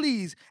which I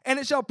please, and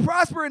it shall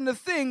prosper in the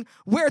thing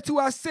whereto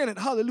I sent it."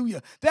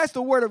 Hallelujah. That's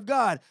the word of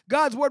God.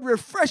 God's word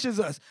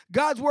refreshes us.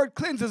 God's word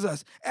cleanses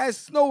us as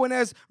snow and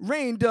as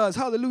rain does.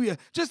 Hallelujah.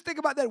 Just think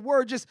about that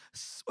word just,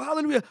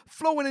 hallelujah,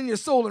 flowing in your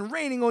soul and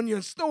raining on you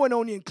and snowing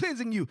on you and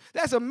cleansing you.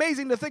 That's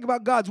amazing to think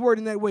about God's word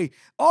in that way.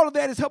 All of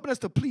that is helping us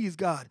to please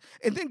God.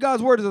 And then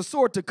God's word is a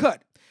sword to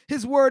cut.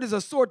 His word is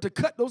a sword to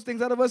cut those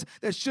things out of us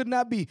that should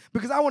not be,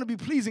 because I want to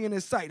be pleasing in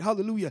his sight.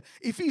 Hallelujah.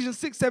 Ephesians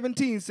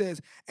 6:17 says,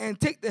 "And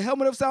take the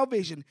helmet of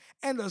salvation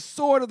and the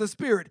sword of the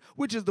Spirit,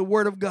 which is the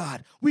word of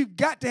God." We've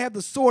got to have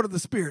the sword of the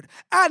Spirit.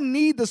 I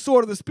need the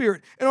sword of the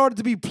Spirit in order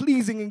to be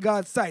pleasing in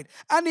God's sight.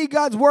 I need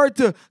God's word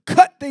to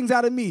cut things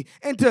out of me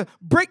and to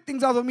break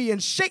things out of me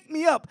and shake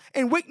me up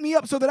and wake me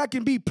up so that I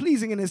can be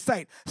pleasing in his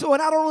sight. So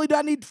not only do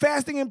I need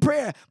fasting and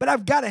prayer, but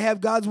I've got to have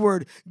God's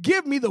word.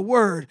 Give me the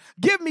word.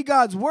 Give me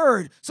God's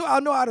word so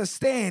I'll know how to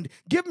stand.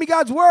 Give me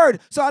God's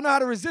word so I know how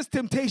to resist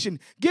temptation.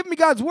 Give me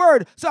God's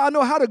word so I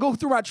know how to go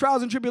through my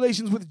trials and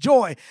tribulations with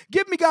joy.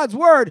 Give me God's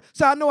word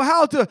so I know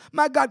how to,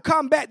 my God,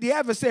 combat the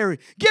adversary.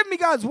 Give me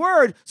God's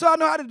word so I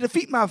know how to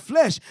defeat my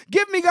flesh.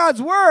 Give me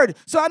God's word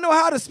so I know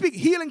how to speak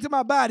healing to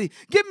my body.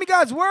 Give me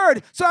God's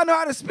word so I know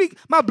how to speak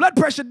my blood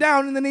pressure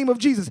down in the name of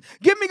Jesus.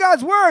 Give me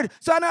God's word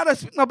so I know how to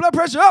speak my blood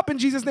pressure up in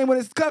Jesus' name when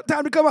it's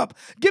time to come up.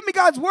 Give me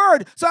God's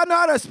word so I know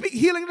how to speak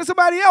healing to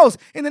somebody else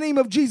in the name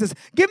of Jesus.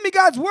 Give me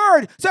God's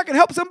word so I can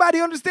help somebody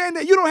understand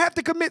that you don't have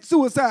to commit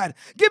suicide.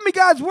 Give me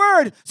God's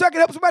word so I can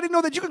help somebody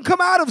know that you can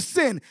come out of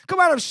sin, come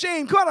out of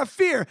shame, come out of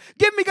fear.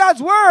 Give me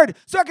God's word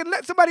so I can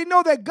let somebody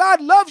know that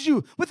God loves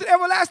you with an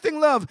everlasting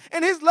love,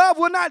 and his love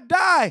will not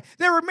die.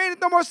 There remaineth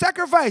no more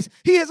sacrifice.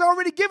 He has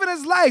already given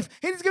his life,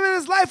 and he's given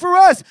his life for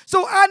us.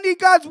 So I need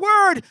God's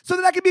word so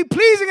that I can be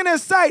pleasing in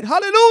his sight.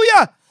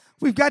 Hallelujah.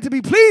 We've got to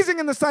be pleasing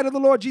in the sight of the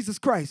Lord Jesus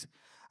Christ.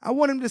 I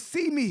want him to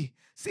see me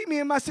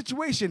in my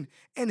situation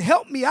and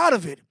help me out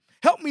of it.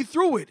 Help me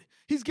through it.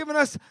 He's given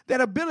us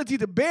that ability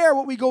to bear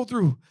what we go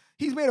through.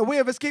 He's made a way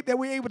of escape that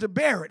we're able to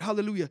bear it.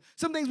 Hallelujah.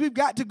 Some things we've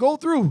got to go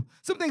through.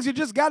 Some things you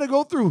just got to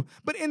go through.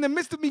 But in the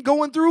midst of me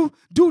going through,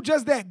 do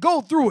just that.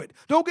 Go through it.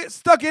 Don't get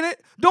stuck in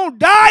it. Don't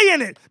die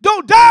in it.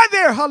 Don't die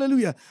there.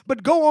 Hallelujah.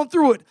 But go on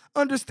through it,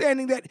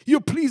 understanding that you're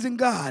pleasing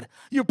God.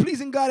 You're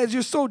pleasing God as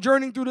you're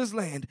sojourning through this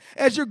land.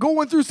 As you're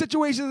going through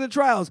situations and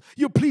trials,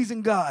 you're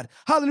pleasing God.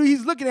 Hallelujah.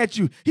 He's looking at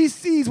you. He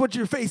sees what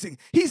you're facing.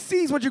 He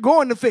sees what you're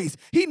going to face.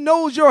 He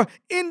knows your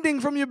ending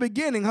from your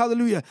beginning.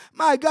 Hallelujah.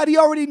 My God, he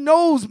already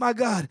knows, my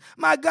God,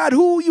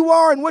 who you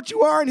are and what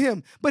you are in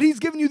him. But he's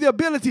given you the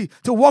ability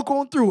to walk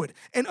on through it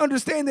and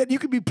understand that you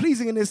can be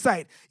pleasing in his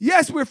sight.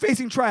 Yes, we're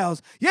facing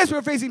trials. Yes,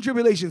 we're facing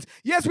tribulations.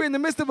 Yes, we're in the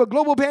midst of a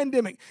global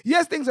pandemic.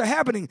 Yes, things are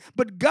happening.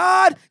 But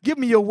God, give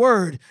me your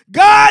word.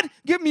 God,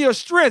 give me your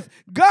strength.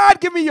 God,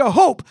 give me your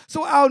hope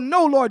so I'll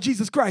know, Lord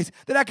Jesus Christ,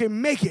 that I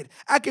can make it.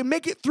 I can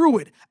make it through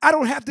it. I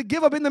don't have to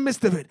give up in the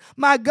midst of it.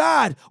 My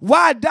God,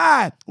 why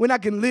die when I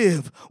can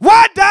live?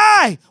 Why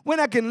die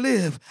when I can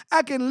live?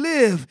 I can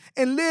live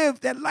and live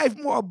that life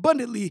more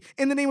abundantly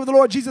in the name of the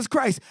Lord Jesus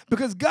Christ,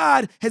 because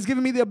God has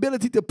given me the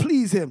ability to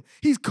please him.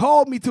 He's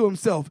called me to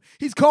himself.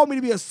 He's called me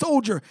to be a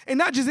soldier, and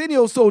not just any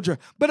old soldier,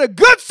 but a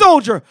good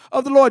soldier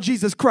of the Lord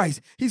Jesus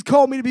Christ. He's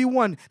called me to be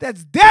one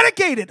that's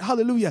dedicated,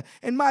 hallelujah,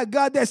 and my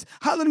God, that's,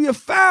 hallelujah,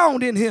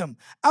 found in him.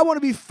 I want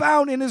to be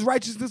found in his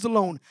righteousness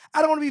alone.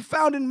 I don't want to be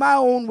found in my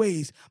own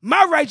ways.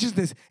 My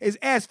righteousness is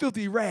as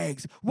filthy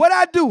rags. What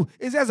I do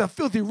is as a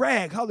filthy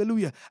rag,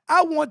 hallelujah.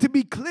 I want to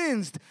be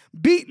cleansed,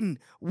 beaten,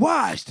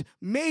 washed,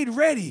 made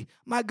ready,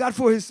 my God,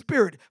 for his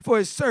spirit, for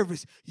his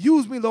service.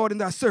 Use me, Lord, in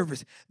thy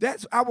service.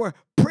 That's our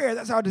prayer.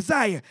 That's our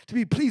desire, to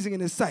be pleasing in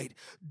his sight.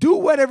 Do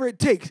whatever it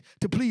takes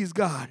to please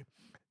God.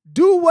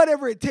 Do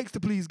whatever it takes to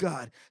please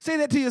God. Say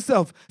that to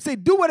yourself. Say,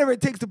 do whatever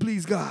it takes to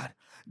please God.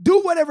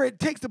 Do whatever it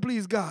takes to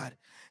please God.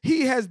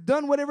 He has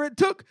done whatever it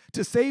took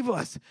to save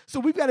us. So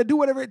we've got to do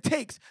whatever it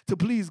takes to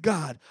please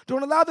God.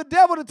 Don't allow the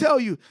devil to tell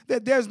you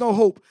that there's no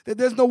hope, that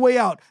there's no way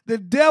out. The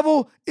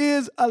devil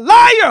is a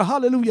liar,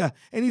 hallelujah,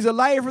 and he's a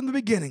liar from the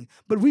beginning.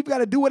 But we've got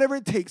to do whatever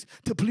it takes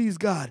to please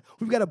God.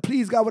 We've got to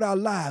please God with our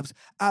lives.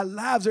 Our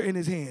lives are in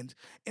his hands.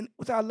 And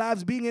with our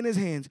lives being in his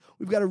hands,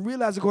 we've got to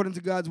realize, according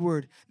to God's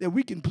word, that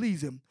we can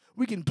please him.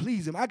 We can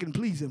please him. I can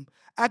please him.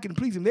 I can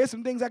please him. There's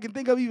some things I can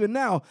think of even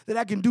now that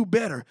I can do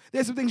better.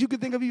 There's some things you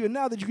can think of even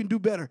now that you can do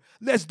better.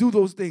 Let's do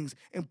those things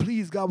and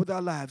please God with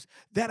our lives,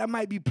 that I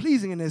might be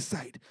pleasing in his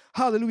sight.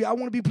 Hallelujah. I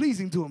want to be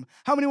pleasing to him.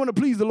 How many want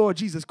to please the Lord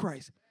Jesus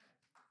Christ?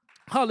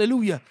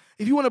 Hallelujah.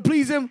 If you want to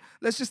please him,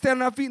 let's just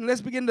stand on our feet and let's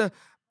begin to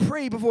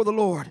pray before the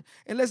Lord.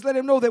 And let's let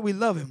him know that we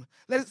love him.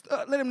 Let's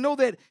let him know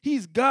that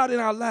he's God in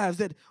our lives,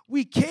 that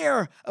we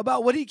care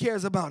about what he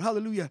cares about.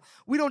 Hallelujah.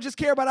 We don't just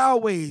care about our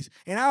ways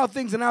and our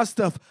things and our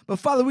stuff, but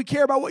Father, we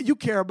care about what you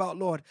care about,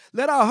 Lord.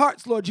 Let our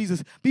hearts, Lord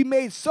Jesus, be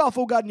made soft,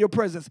 oh God, in your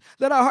presence.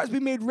 Let our hearts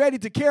be made ready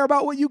to care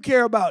about what you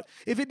care about.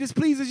 If it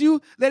displeases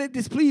you, let it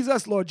displease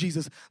us, Lord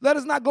Jesus. Let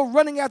us not go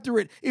running after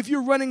it if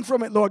you're running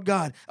from it, Lord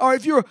God. Or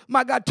if you're,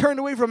 my God, turned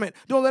away from it,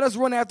 don't let us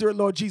run after it,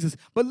 Lord Jesus.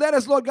 But let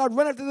us, Lord God,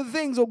 run after the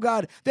things, oh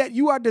God, that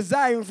you are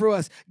desiring for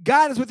us.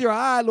 Guide us with your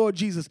eye,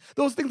 Lord Jesus.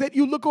 Those things that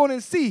you look on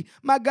and see,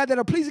 my God, that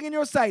are pleasing in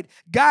your sight.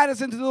 Guide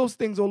us into those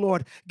things, oh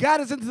Lord.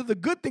 Guide us into the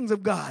good things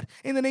of God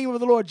in the name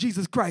of the Lord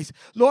Jesus Christ.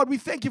 Lord, we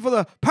thank you for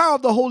the power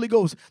of the Holy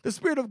Ghost, the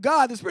Spirit of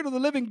God, the Spirit of the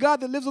living God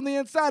that lives on the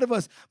inside of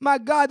us. My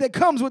God, that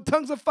comes with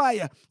tongues of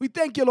fire. We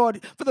thank you,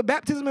 Lord, for the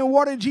baptism in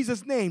water in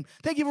Jesus' name.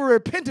 Thank you for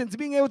repentance,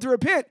 being able to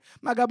repent,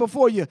 my God,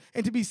 before you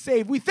and to be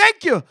saved. We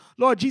thank you,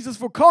 Lord Jesus,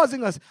 for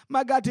causing us,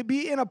 my God, to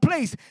be in a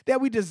place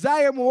that we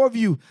desire more of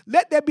you.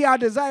 Let that be our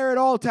desire at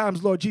all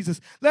times, Lord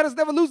Jesus. Let us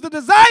never lose the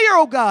desire,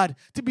 oh God,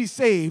 to be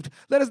saved.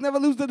 Let us never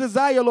lose the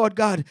desire, Lord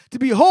God, to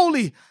be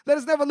holy. Let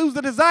us never lose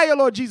the desire,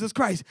 Lord Jesus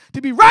Christ,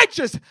 to be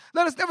righteous.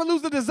 Let us never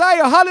lose the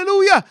desire,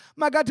 hallelujah,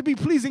 my God, to be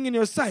pleasing in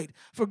your sight.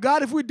 For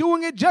God, if we're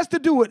doing it just to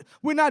do it,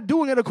 we're not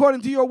doing it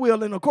according to your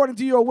will and according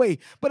to your way.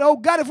 But, oh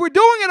God, if we're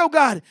doing it, oh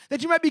God,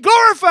 that you might be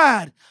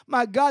glorified,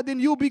 my God, then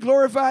you'll be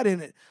glorified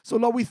in it. So,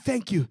 Lord, we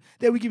thank you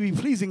that we can be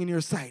pleasing in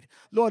your sight.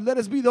 Lord, let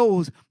us be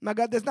those, my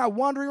God, that's not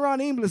wandering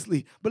around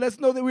aimlessly, but let's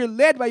know that we're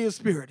led by your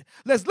Spirit.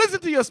 Let's listen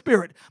to your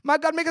Spirit. My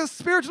God, make us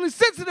spiritually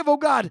sensitive, oh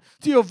God,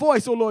 to your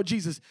voice, oh Lord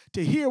Jesus,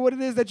 to hear what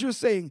it is that you're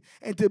saying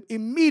and to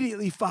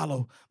immediately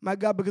follow, my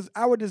God, because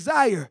our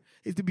desire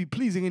is to be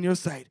pleasing in your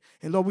sight.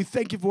 And Lord, we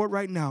thank you for it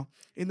right now.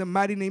 In the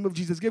mighty name of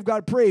Jesus, give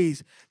God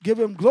praise. Give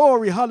him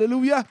glory.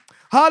 Hallelujah.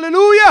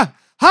 Hallelujah.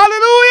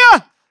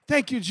 Hallelujah.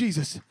 Thank you,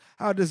 Jesus.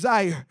 Our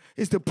desire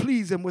is to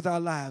please him with our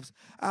lives.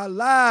 Our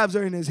lives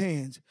are in his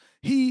hands.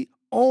 He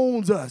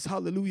owns us.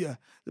 Hallelujah.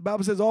 The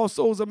Bible says all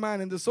souls are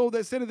mine, and the soul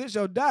that sinneth it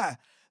shall die.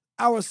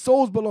 Our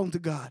souls belong to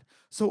God.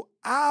 So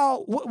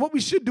what we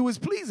should do is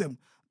please him.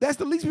 That's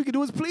the least we can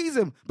do is please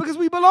him because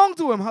we belong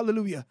to him.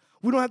 Hallelujah.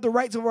 We don't have the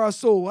rights over our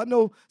soul. I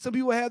know some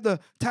people have the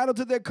title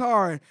to their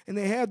car and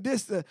they have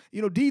this,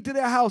 deed to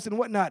their house and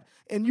whatnot.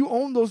 And you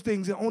own those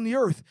things on the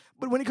earth.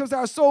 But when it comes to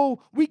our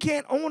soul, we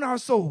can't own our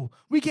soul.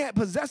 We can't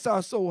possess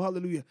our soul.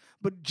 Hallelujah.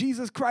 But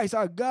Jesus Christ,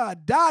 our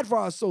God, died for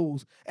our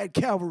souls at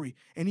Calvary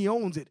and he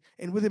owns it.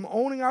 And with him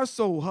owning our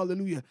soul,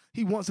 hallelujah,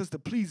 he wants us to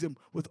please him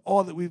with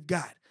all that we've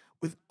got,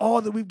 with all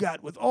that we've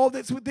got, with all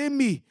that's within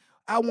me.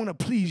 I want to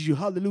please you.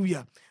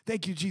 Hallelujah.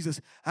 Thank you,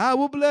 Jesus. I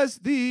will bless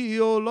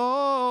thee, O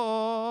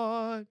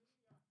Lord.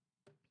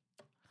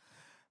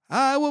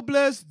 I will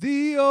bless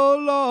thee, O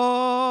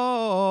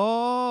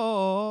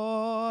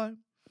Lord,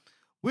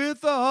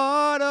 with a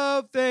heart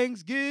of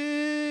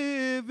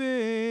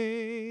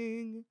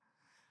thanksgiving.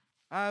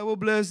 I will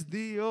bless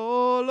thee,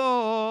 O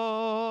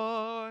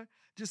Lord.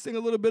 Just sing a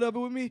little bit of it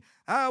with me.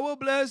 I will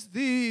bless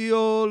thee,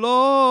 O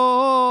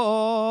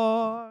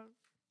Lord.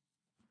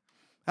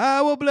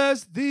 I will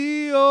bless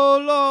thee, O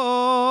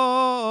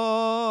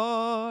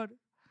Lord,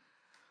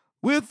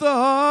 with a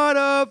heart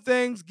of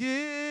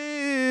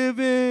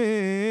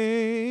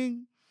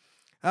thanksgiving.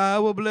 I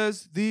will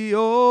bless thee,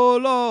 O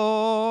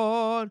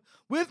Lord,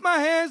 with my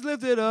hands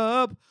lifted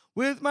up,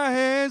 with my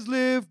hands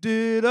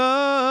lifted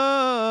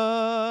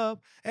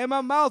up, and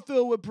my mouth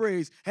filled with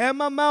praise, and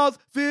my mouth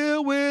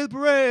filled with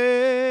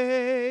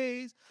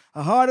praise.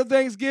 A heart of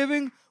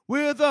thanksgiving,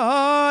 with a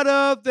heart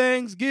of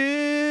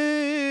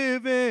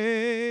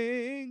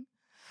thanksgiving.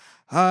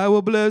 I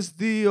will bless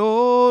thee,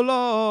 O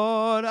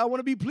Lord. I want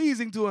to be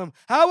pleasing to him.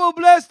 I will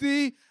bless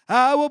thee,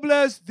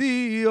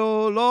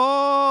 O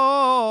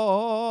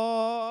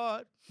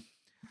Lord.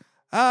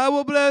 I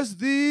will bless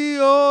thee,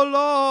 O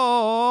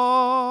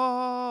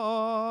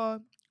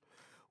Lord,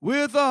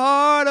 with a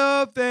heart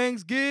of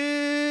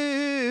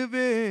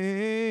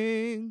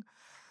thanksgiving.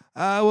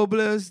 I will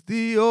bless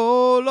thee,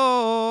 O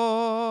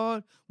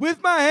Lord,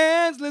 with my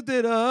hands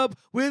lifted up,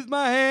 with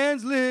my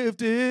hands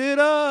lifted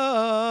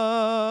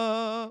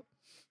up,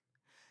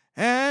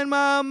 and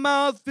my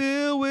mouth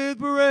filled with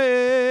praise,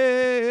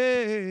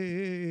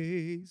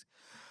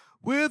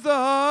 with a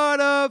heart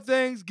of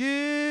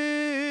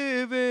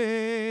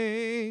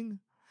thanksgiving.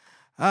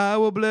 I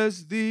will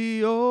bless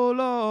thee, O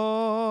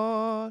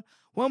Lord.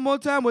 One more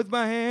time with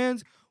my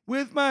hands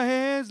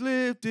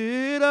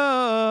lifted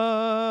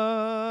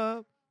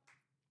up,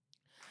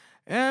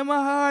 and my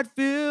heart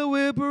filled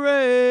with praise,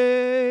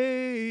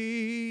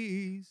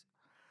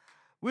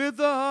 with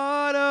a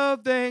heart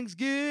of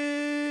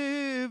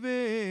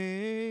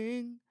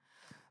thanksgiving,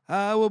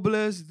 I will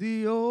bless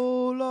thee,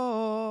 O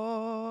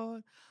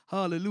Lord.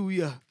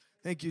 Hallelujah.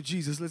 Thank you,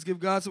 Jesus. Let's give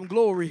God some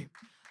glory.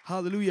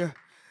 Hallelujah.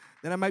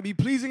 That I might be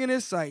pleasing in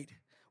his sight.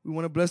 We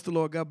want to bless the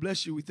Lord. God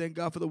bless you. We thank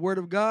God for the word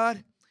of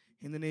God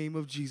in the name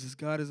of Jesus.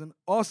 God is an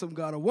awesome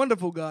God, a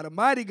wonderful God, a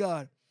mighty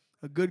God,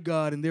 a good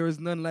God, and there is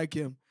none like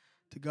him.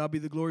 To God be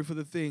the glory for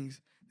the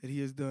things that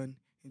he has done.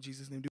 In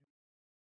Jesus' name.